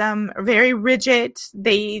is very rigid.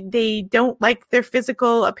 They don't like their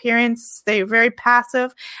physical appearance. They're very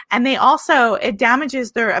passive. And it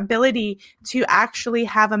damages their ability to actually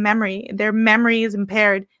have a memory. Their memory is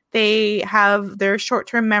impaired. Their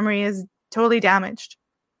short-term memory is totally damaged.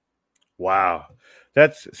 Wow.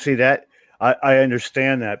 I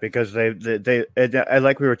understand that because they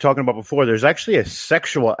like we were talking about before, there's actually a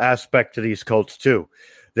sexual aspect to these cults too.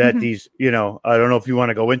 That these, you know, I don't know if you want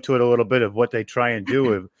to go into it a little bit of what they try and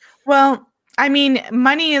do. Well, I mean,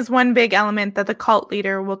 money is one big element that the cult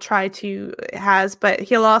leader will has, but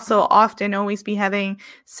he'll also often always be having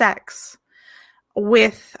sex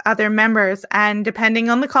with other members. And depending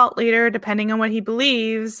on the cult leader, depending on what he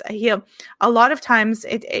believes, a lot of times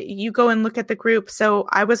you go and look at the group. So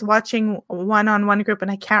I was watching one-on-one group and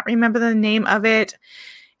I can't remember the name of it.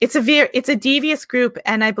 It's a devious group.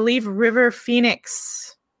 And I believe River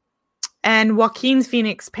Phoenix and Joaquin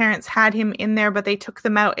Phoenix parents had him in there, but they took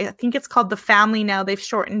them out. I think it's called The Family now. They've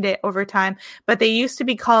shortened it over time, but they used to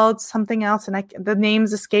be called something else, and the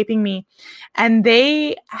name's escaping me. And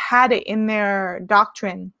they had it in their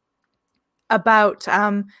doctrine about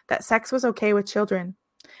that sex was okay with children.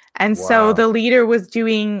 And so the leader was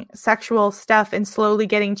doing sexual stuff and slowly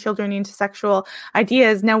getting children into sexual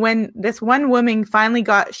ideas. Now, when this one woman finally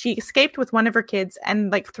she escaped with one of her kids,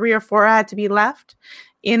 and like 3 or 4 had to be left.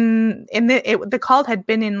 The cult had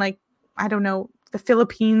been in I don't know, the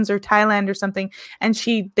Philippines or Thailand or something. And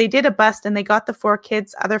they did a bust and they got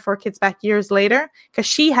the other four kids back years later because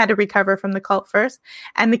she had to recover from the cult first.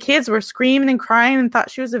 And the kids were screaming and crying and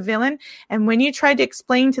thought she was a villain. And when you tried to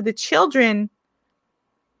explain to the children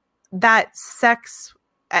that sex,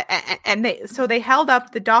 they held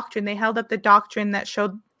up the doctrine. They held up the doctrine that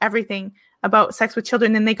showed everything about sex with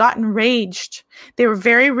children, and they got enraged. They were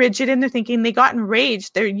very rigid in their thinking. They got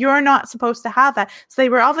enraged. You're not supposed to have that. So they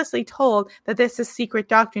were obviously told that this is secret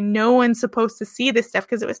doctrine. No one's supposed to see this stuff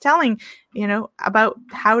because it was telling, about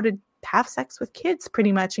how to have sex with kids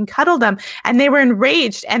pretty much and cuddle them. And they were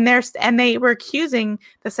enraged, and they were accusing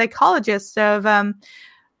the psychologist of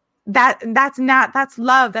that's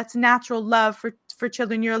love. That's natural love for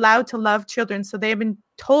children. You're allowed to love children. So they've been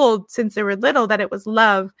told since they were little that it was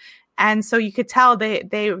love. And so you could tell they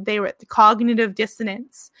were at the cognitive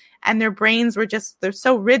dissonance, and their brains were they're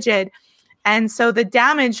so rigid. And so the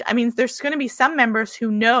damage, I mean, there's going to be some members who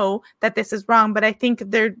know that this is wrong, but I think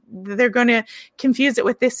they're going to confuse it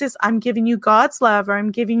with I'm giving you God's love, or I'm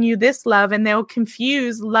giving you this love. And they'll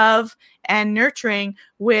confuse love and nurturing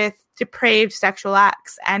with depraved sexual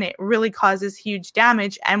acts. And it really causes huge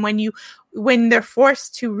damage. And when they're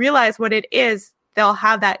forced to realize what it is, they'll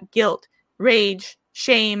have that guilt, rage,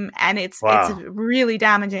 shame, and it's really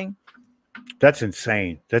damaging. That's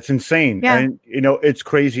insane. Yeah. And it's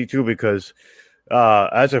crazy too, because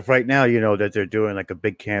as of right now, that they're doing like a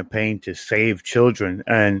big campaign to save children,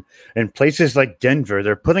 and in places like Denver,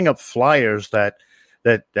 they're putting up flyers that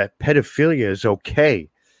pedophilia is okay,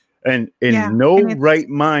 and in right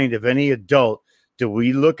mind of any adult do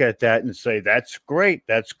we look at that and say that's great,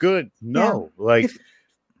 that's good. No.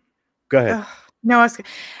 Go ahead. No,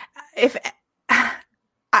 if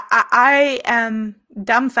I am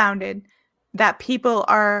dumbfounded that people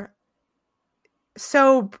are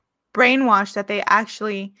so brainwashed that they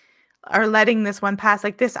actually are letting this one pass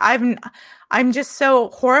like this. I'm just so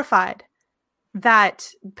horrified that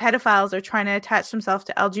pedophiles are trying to attach themselves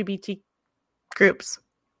to LGBT groups.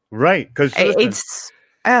 Right, because it's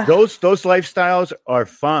those lifestyles are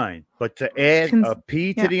fine, but to add a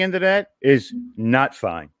P to the end of that is not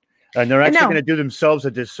fine. And they're actually going to do themselves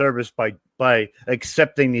a disservice by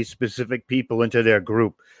accepting these specific people into their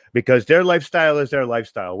group, because their lifestyle is their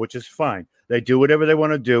lifestyle, which is fine. They do whatever they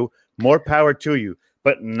want to do. More power to you,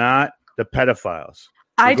 but not the pedophiles.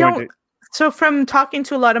 So from talking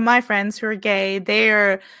to a lot of my friends who are gay,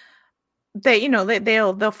 they'll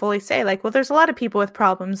fully say like, well, there's a lot of people with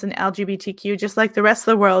problems in LGBTQ, just like the rest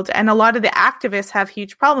of the world. And a lot of the activists have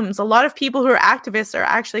huge problems. A lot of people who are activists are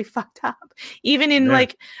actually fucked up. Even in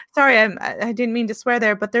sorry, I didn't mean to swear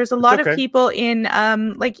there, but there's a lot of people in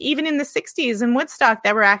even in the 60s in Woodstock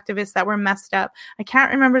that were activists that were messed up. I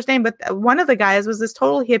can't remember his name, but one of the guys was this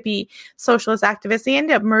total hippie socialist activist. He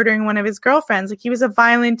ended up murdering one of his girlfriends. Like, he was a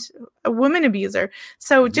violent woman abuser.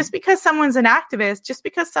 So just because someone's an activist, just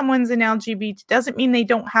because someone's an LGBT doesn't mean they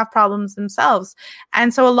don't have problems themselves.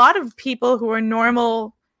 And so a lot of people who are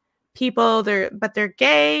normal people, they're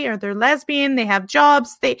gay or they're lesbian, they have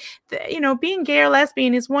jobs, being gay or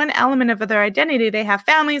lesbian is one element of their identity. They have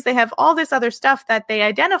families, they have all this other stuff that they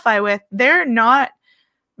identify with. They're not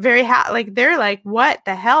very they're like, what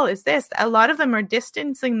the hell is this? A lot of them are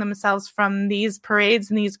distancing themselves from these parades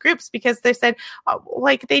and these groups because they said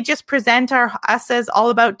they just present us as all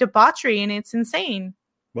about debauchery, and it's insane.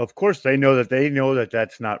 Well, of course, they know that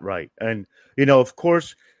that's not right. And, of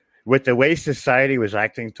course, with the way society was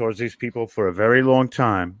acting towards these people for a very long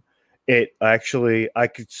time, I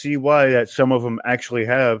could see why that some of them actually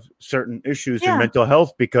have certain issues in mental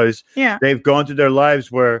health, because they've gone through their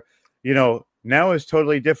lives where, now is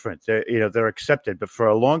totally different. They're accepted. But for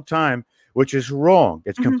a long time, which is wrong,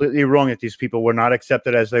 it's completely wrong that these people were not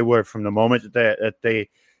accepted as they were from the moment that they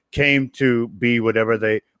came to be whatever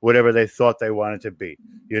they thought they wanted to be.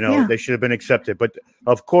 They should have been accepted. But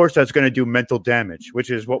of course, that's going to do mental damage,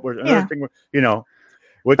 which is what another thing.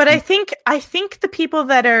 But I think the people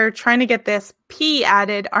that are trying to get this P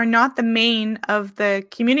added are not the main of the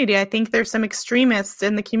community. I think there's some extremists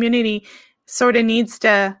in the community. Sort of needs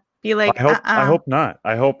to be like. I hope not.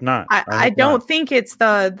 I don't think it's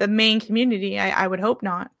the main community. I would hope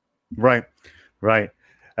not. Right.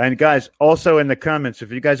 And guys, also in the comments,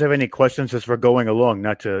 if you guys have any questions as we're going along,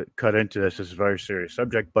 not to cut into this is a very serious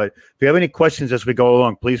subject, but if you have any questions as we go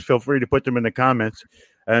along, please feel free to put them in the comments,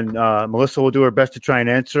 and Melissa will do her best to try and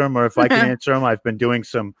answer them, or if I can answer them. I've been doing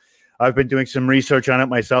some research on it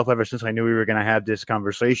myself ever since I knew we were going to have this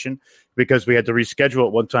conversation, because we had to reschedule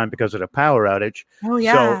it one time because of the power outage. Oh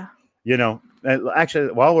yeah. So,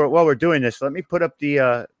 actually, while we're doing this, let me put up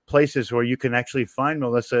the places where you can actually find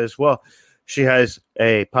Melissa as well. She has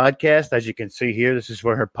a podcast, as you can see here. This is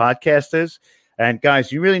where her podcast is. And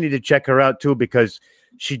guys, you really need to check her out too, because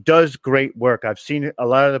she does great work. I've seen a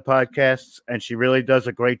lot of the podcasts, and she really does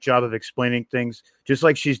a great job of explaining things, just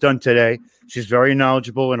like she's done today. She's very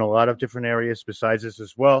knowledgeable in a lot of different areas besides this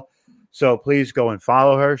as well. So please go and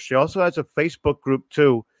follow her. She also has a Facebook group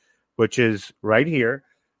too, which is right here.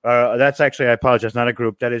 That's actually, I apologize, not a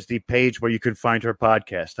group. That is the page where you can find her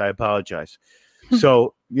podcast. I apologize.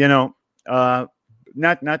 So,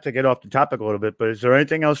 not to get off the topic a little bit, but is there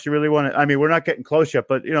anything else you really want to, I mean, we're not getting close yet,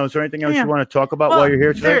 but is there anything else you want to talk about while you're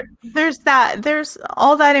here today? There's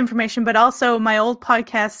all that information, but also my old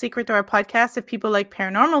podcast, Secret Door Podcast. If people like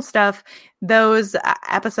paranormal stuff, those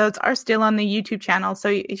episodes are still on the YouTube channel. So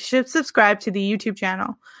you should subscribe to the YouTube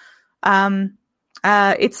channel.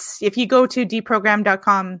 It's, if you go to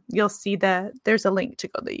deprogram.com, you'll see there's a link to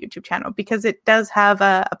go to the YouTube channel, because it does have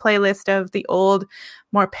a playlist of the old,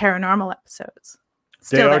 more paranormal episodes.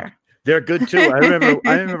 They're good too. I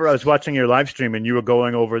remember I was watching your live stream and you were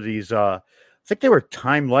going over these, I think they were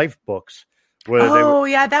Time Life books.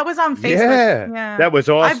 Yeah, that was on Facebook. Yeah, that was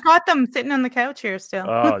awesome. I've got them sitting on the couch here still.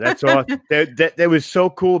 Oh, that's awesome. That was so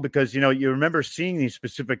cool, because, you remember seeing these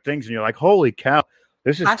specific things and you're like, holy cow,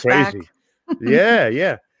 this is Flashback. crazy.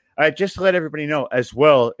 Yeah. I just to let everybody know as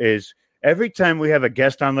well is every time we have a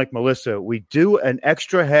guest on like Melissa, we do an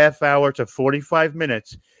extra half hour to 45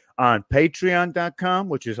 minutes on patreon.com,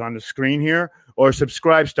 which is on the screen here, or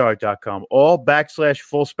subscribestar.com, all /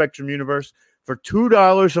 Full Spectrum Universe for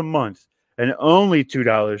 $2 a month, and only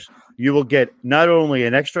 $2. You will get not only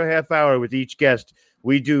an extra half hour with each guest,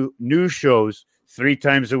 we do new shows 3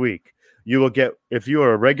 times a week. You will get, if you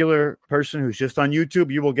are a regular person who's just on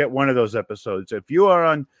YouTube, you will get one of those episodes. If you are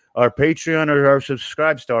on our Patreon or our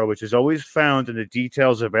Subscribestar, which is always found in the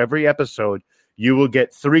details of every episode, you will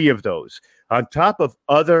get 3 of those on top of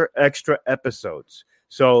other extra episodes.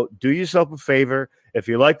 So do yourself a favor. If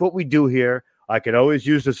you like what we do here, I could always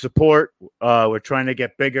use the support. We're trying to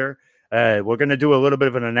get bigger. We're going to do a little bit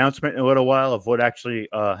of an announcement in a little while of what actually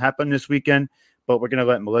happened this weekend, but we're going to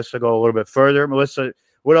let Melissa go a little bit further. Melissa,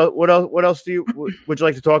 what else would you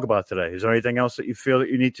like to talk about today? Is there anything else that you feel that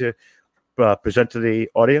you need to present to the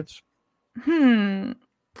audience? Well,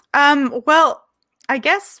 I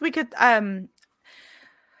guess we could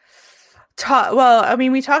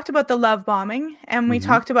we talked about the love bombing, and we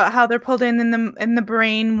talked about how they're pulled in the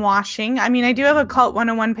brainwashing. I mean, I do have a Cult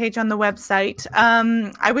 101 page on the website.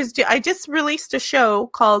 I just released a show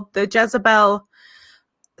called The Jezebel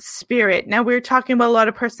Spirit. Now, we're talking about a lot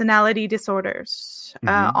of personality disorders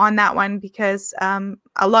on that one, because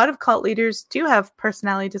a lot of cult leaders do have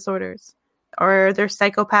personality disorders, or they're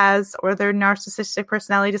psychopaths, or they're narcissistic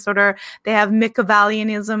personality disorder. They have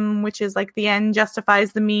Machiavellianism, which is like the end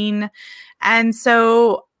justifies the mean. And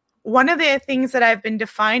so one of the things that I've been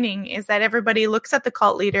defining is that everybody looks at the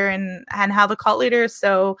cult leader and how the cult leader is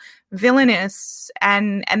so villainous,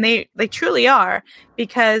 and they truly are,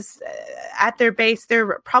 because at their base,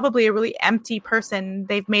 they're probably a really empty person.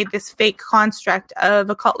 They've made this fake construct of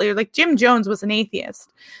a cult leader. Like Jim Jones was an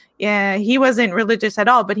atheist. Yeah, he wasn't religious at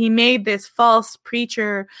all, but he made this false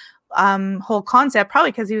preacher whole concept, probably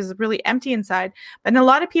because he was really empty inside. But a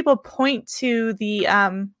lot of people point to the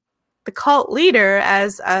cult leader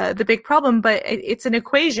as the big problem, but it's an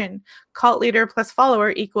equation. Cult leader plus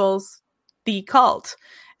follower equals the cult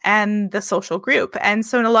and the social group. And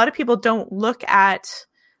so a lot of people don't look at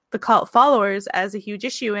the cult followers as a huge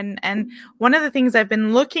issue. And one of the things I've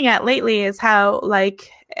been looking at lately is how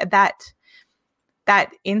like that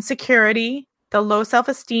insecurity, the low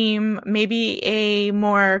self-esteem, maybe a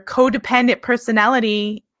more codependent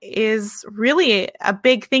personality is really a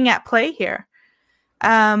big thing at play here.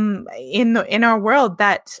 In our world,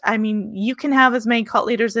 that, I mean, you can have as many cult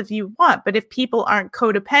leaders if you want, but if people aren't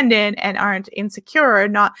codependent and aren't insecure or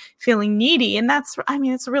not feeling needy, and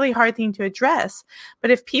it's a really hard thing to address.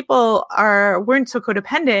 But if people weren't so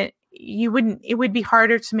codependent, it would be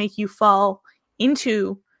harder to make you fall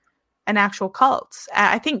into an actual cult.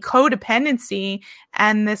 I think codependency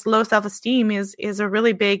and this low self-esteem is a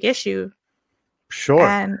really big issue. Sure.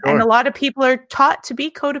 And a lot of people are taught to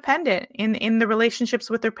be codependent in the relationships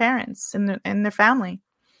with their parents and their family.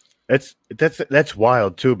 That's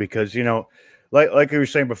wild too, because like you were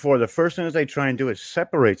saying before, the first thing that they try and do is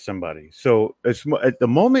separate somebody. So at the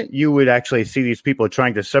moment you would actually see these people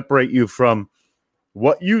trying to separate you from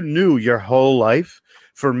what you knew your whole life.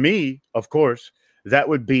 For me, of course, that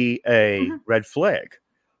would be a red flag.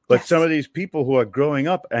 But yes, some of these people who are growing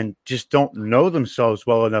up and just don't know themselves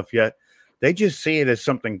well enough yet, they just see it as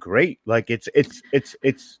something great. Like it's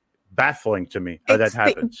baffling to me how that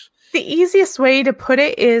happens. The easiest way to put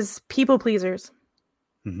it is people pleasers.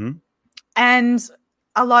 Mm-hmm. And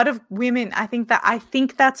a lot of women, I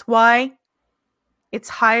think that's why it's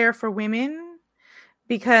higher for women,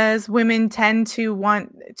 because women tend to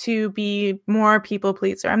want to be more people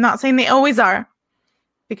pleaser. I'm not saying they always are,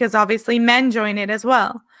 because obviously men join it as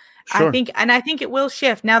well. Sure. I think it will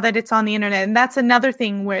shift now that it's on the internet. And that's another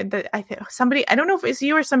thing where I don't know if it's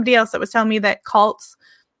you or somebody else that was telling me that cults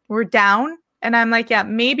were down. And I'm like, yeah,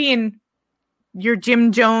 maybe in your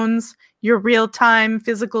Jim Jones, your real-time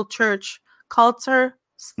physical church, cults are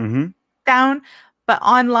down, but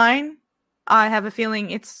online, I have a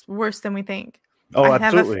feeling it's worse than we think. Oh,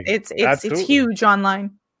 absolutely. It's Absolutely. huge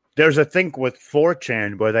online. There's a thing with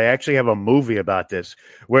 4chan where they actually have a movie about this,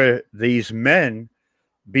 where these men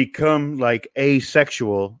become like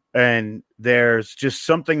asexual, and there's just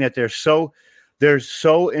something that they're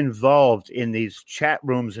so involved in these chat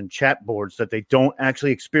rooms and chat boards that they don't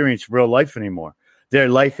actually experience real life anymore. Their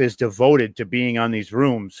life is devoted to being on these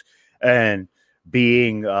rooms and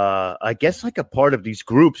being, I guess, like a part of these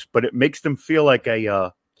groups, but it makes them feel like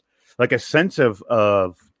a sense of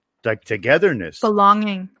like togetherness,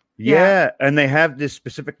 belonging. Yeah, and they have this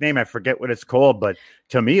specific name. I forget what it's called, but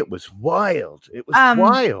to me, it was wild. It was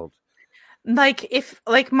wild.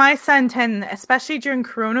 Like my son especially during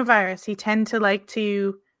coronavirus, he tend to like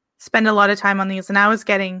to spend a lot of time on these, and I was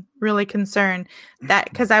getting really concerned that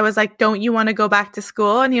because I was like, "Don't you want to go back to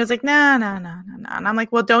school?" And he was like, "No." And I'm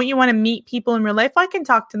like, "Well, don't you want to meet people in real life? I can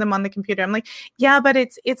talk to them on the computer." I'm like, "Yeah, but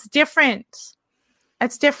it's different.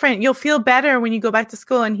 It's different. You'll feel better when you go back to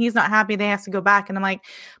school." And he's not happy they have to go back. And I'm like,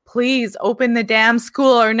 please open the damn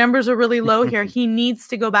school. Our numbers are really low here. He needs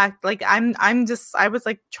to go back. Like I was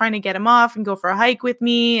like trying to get him off and go for a hike with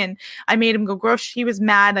me. And I made him go grocery. He was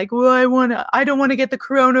mad. Like, well, I don't want to get the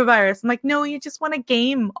coronavirus. I'm like, no, you just want to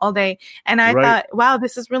game all day. And I thought, wow,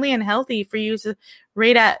 this is really unhealthy for you to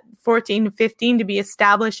rate at 14 to 15 to be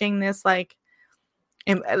establishing this like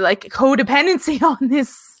codependency on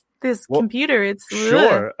this computer. It's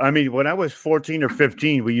sure. I mean, when I was 14 or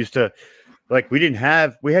 15, we used to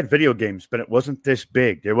we had video games, but it wasn't this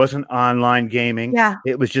big. There wasn't online gaming. Yeah.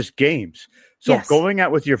 It was just games. So going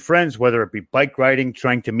out with your friends, whether it be bike riding,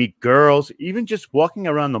 trying to meet girls, even just walking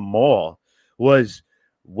around the mall was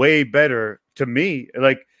way better to me.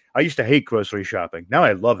 Like I used to hate grocery shopping. Now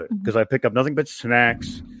I love it because I pick up nothing but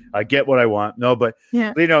snacks. I get what I want. No, but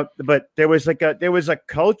but there was a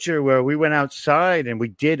culture where we went outside and we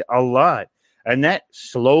did a lot, and that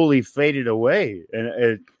slowly faded away.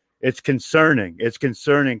 And it's concerning. It's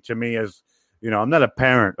concerning to me as I'm not a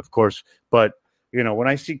parent, of course, but when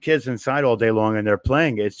I see kids inside all day long and they're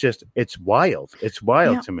playing, it's wild. It's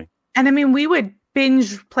wild to me. And I mean, we would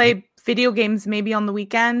binge play video games maybe on the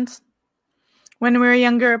weekend when we were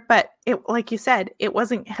younger, but it, like you said, it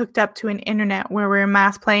wasn't hooked up to an internet where we were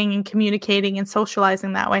mass playing and communicating and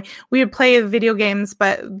socializing that way. We would play video games,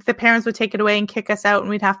 but the parents would take it away and kick us out, and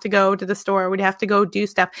we'd have to go to the store. We'd have to go do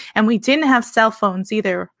stuff. And we didn't have cell phones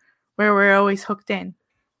either, where we're always hooked in.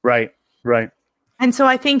 Right. And so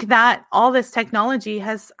I think that all this technology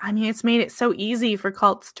it's made it so easy for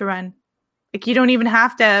cults to run. Like you don't even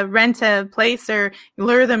have to rent a place or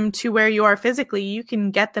lure them to where you are physically. You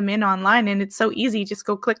can get them in online, and it's so easy. Just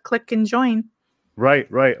go click and join.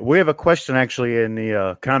 Right. We have a question actually in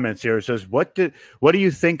the comments here. It says, "What do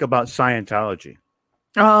you think about Scientology?"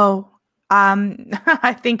 Oh,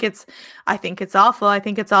 I think it's awful. I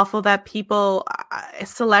think it's awful that people,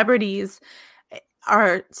 celebrities,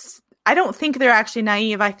 are. I don't think they're actually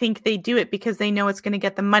naive. I think they do it because they know it's going to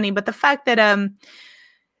get them money. But the fact that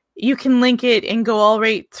you can link it and go all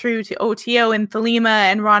right through to OTO and Thelema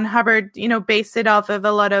and Ron Hubbard, based it off of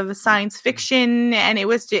a lot of science fiction. And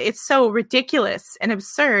it's so ridiculous and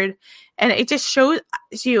absurd. And it just shows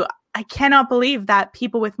you, I cannot believe that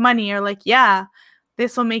people with money are like, yeah,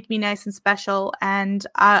 this will make me nice and special. And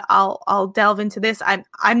I'll delve into this.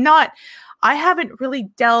 I haven't really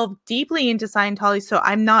delved deeply into Scientology. So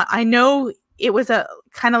I know it was a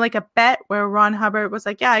kind of like a bet where Ron Hubbard was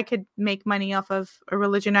like, yeah, I could make money off of a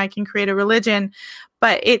religion. I can create a religion.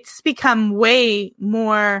 But it's become way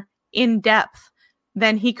more in depth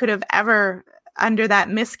than he could have ever under that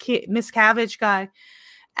Miscavige guy.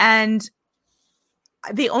 And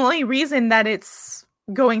the only reason that it's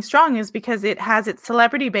going strong is because it has its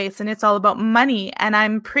celebrity base and it's all about money. And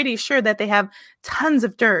I'm pretty sure that they have tons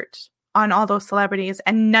of dirt on all those celebrities,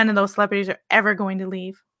 and none of those celebrities are ever going to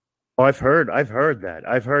leave. Oh, I've heard that.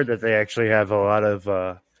 I've heard that they actually have a lot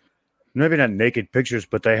of maybe not naked pictures,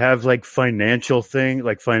 but they have like financial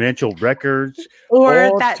records, or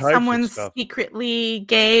all that types of someone's stuff. secretly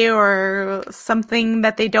gay or something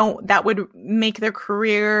that would make their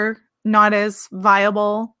career not as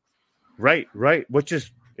viable. Right, which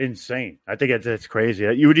is insane. I think that's crazy.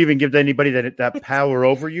 You would even give anybody that power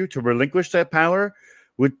over you to relinquish that power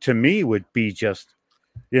would be just,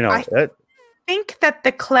 I think that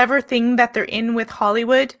the clever thing that they're in with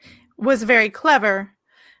Hollywood was very clever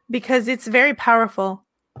because it's very powerful.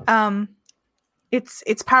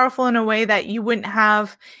 It's powerful in a way that you wouldn't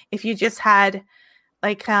have if you just had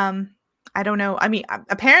like I don't know. I mean,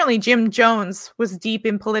 apparently Jim Jones was deep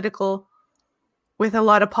in political with a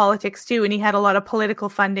lot of politics too, and he had a lot of political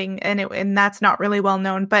funding, and that's not really well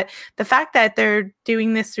known. But the fact that they're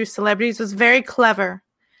doing this through celebrities was very clever.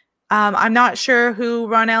 I'm not sure who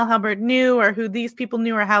Ron L. Hubbard knew or who these people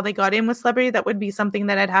knew or how they got in with celebrity. That would be something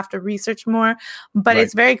that I'd have to research more. But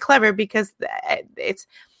It's very clever because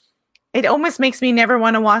it almost makes me never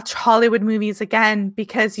want to watch Hollywood movies again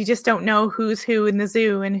because you just don't know who's who in the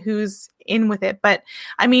zoo and who's in with it. But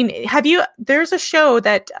I mean, there's a show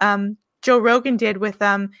that Joe Rogan did with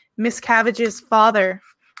Miscavige's father.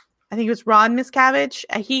 I think it was Ron Miscavige.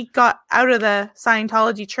 He got out of the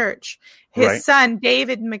Scientology church. His son,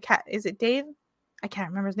 David is it Dave? I can't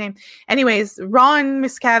remember his name. Anyways, Ron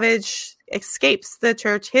Miscavige escapes the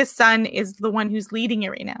church. His son is the one who's leading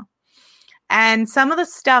it right now. And some of the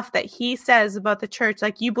stuff that he says about the church,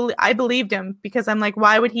 like I believed him because I'm like,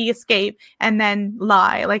 why would he escape and then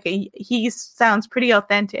lie? Like he sounds pretty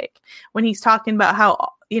authentic when he's talking about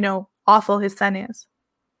how, awful his son is.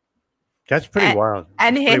 That's pretty wild.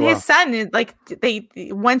 And his son is like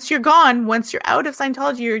once you're gone, once you're out of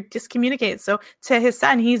Scientology, you're discommunicated. So to his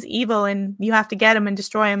son, he's evil, and you have to get him and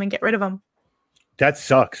destroy him and get rid of him. That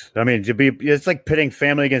sucks. I mean, it's like pitting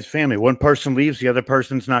family against family. One person leaves, the other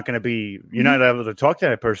person's not going to be. You're not able to talk to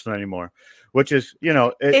that person anymore, which is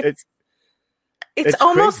it's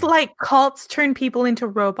almost crazy. Like cults turn people into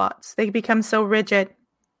robots. They become so rigid.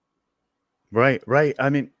 Right. I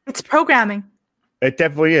mean, it's programming. It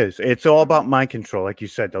definitely is. It's all about mind control, like you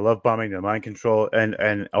said, the love bombing, the mind control,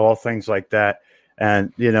 and all things like that.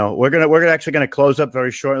 And we're actually gonna close up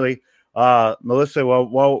very shortly. Melissa,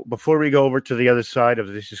 well, before we go over to the other side of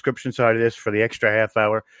the subscription side of this for the extra half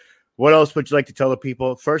hour, what else would you like to tell the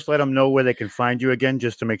people? First, let them know where they can find you again,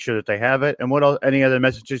 just to make sure that they have it. And what else? Any other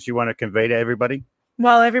messages you want to convey to everybody?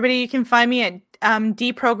 Well, everybody, you can find me at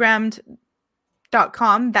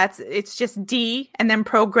deprogrammed.com. It's just D and then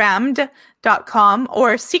programmed.com,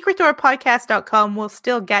 or secretdoorpodcast.com will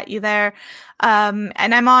still get you there. And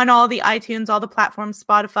I'm on all the iTunes, all the platforms,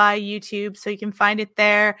 Spotify, YouTube, so you can find it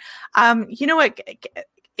there. You know what?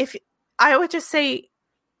 If I would just say,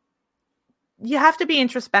 you have to be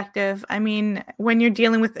introspective. I mean, when you're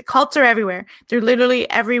dealing with cults are everywhere. They're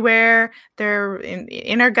literally everywhere. They're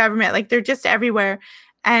in our government. Like, they're just everywhere.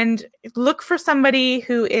 And look for somebody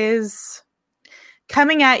who is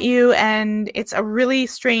coming at you and it's a really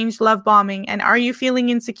strange love bombing. And are you feeling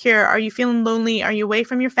insecure? Are you feeling lonely? Are you away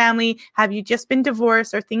from your family? Have you just been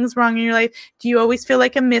divorced? Are things wrong in your life? Do you always feel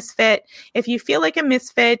like a misfit? If you feel like a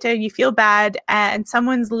misfit and you feel bad and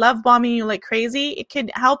someone's love bombing you like crazy, it could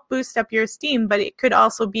help boost up your esteem, but it could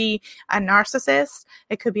also be a narcissist.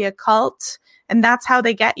 It could be a cult. And that's how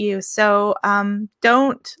they get you. So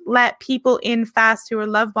don't let people in fast who are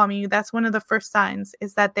love bombing you. That's one of the first signs,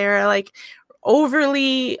 is that they're like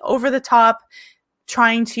overly over the top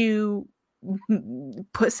trying to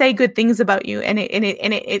say good things about you, and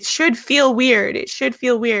it should feel weird. It should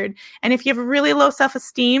feel weird. And if you have really low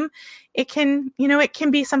self-esteem, it can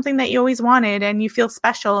be something that you always wanted, and you feel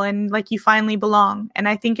special and like you finally belong. And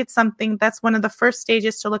I think it's something that's one of the first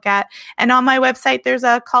stages to look at. And on my website, there's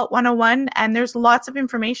a Cult 101, and there's lots of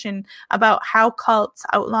information about how cults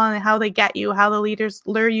outlaw and how they get you, how the leaders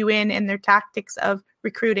lure you in, and their tactics of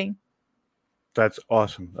recruiting. That's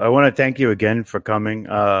awesome. I want to thank you again for coming.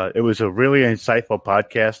 It was a really insightful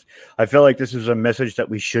podcast. I feel like this is a message that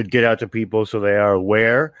we should get out to people so they are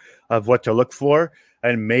aware of what to look for.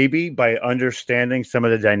 And maybe by understanding some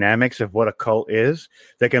of the dynamics of what a cult is,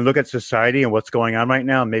 they can look at society and what's going on right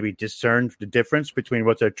now and maybe discern the difference between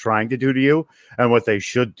what they're trying to do to you and what they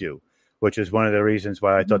should do, which is one of the reasons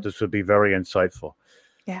why I thought this would be very insightful.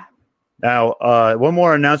 Yeah. Now, one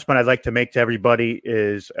more announcement I'd like to make to everybody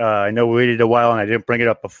is, I know we waited a while and I didn't bring it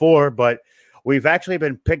up before, but we've actually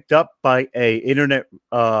been picked up by an internet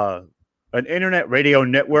radio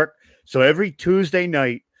network. So every Tuesday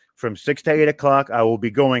night from 6 to 8 o'clock, I will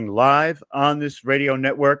be going live on this radio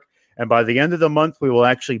network. And by the end of the month, we will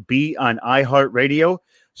actually be on iHeartRadio.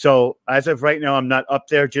 So as of right now, I'm not up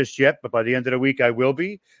there just yet, but by the end of the week, I will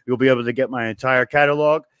be. You'll be able to get my entire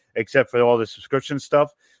catalog, except for all the subscription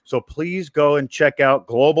stuff. So please go and check out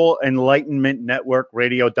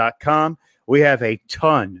globalenlightenmentnetworkradio.com. We have a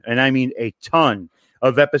ton, and I mean a ton,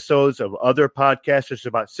 of episodes of other podcasts. There's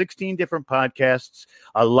about 16 different podcasts,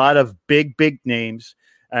 a lot of big names,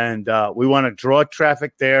 and we want to draw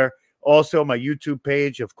traffic there. Also, my YouTube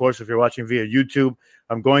page, of course, if you're watching via YouTube,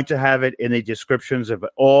 I'm going to have it in the descriptions of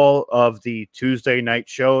all of the Tuesday night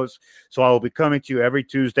shows. So I will be coming to you every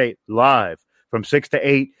Tuesday live from 6 to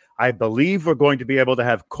 8. I believe we're going to be able to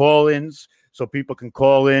have call-ins so people can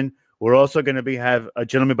call in. We're also going to have a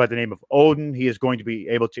gentleman by the name of Odin. He is going to be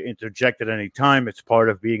able to interject at any time. It's part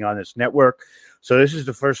of being on this network. So this is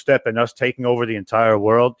the first step in us taking over the entire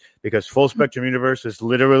world, because Full Spectrum Universe is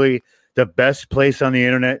literally the best place on the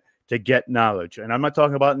internet to get knowledge. And I'm not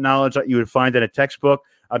talking about knowledge that you would find in a textbook.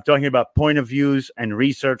 I'm talking about point of views and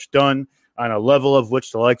research done on a level of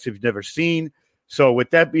which the likes you've never seen. So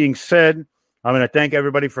with that being said, I'm going to thank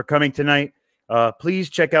everybody for coming tonight. Please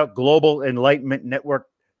check out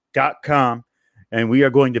globalenlightenmentnetwork.com, and we are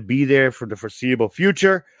going to be there for the foreseeable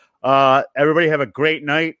future. Everybody have a great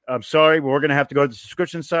night. I'm sorry, but we're going to have to go to the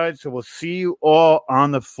subscription side, so we'll see you all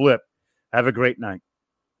on the flip. Have a great night.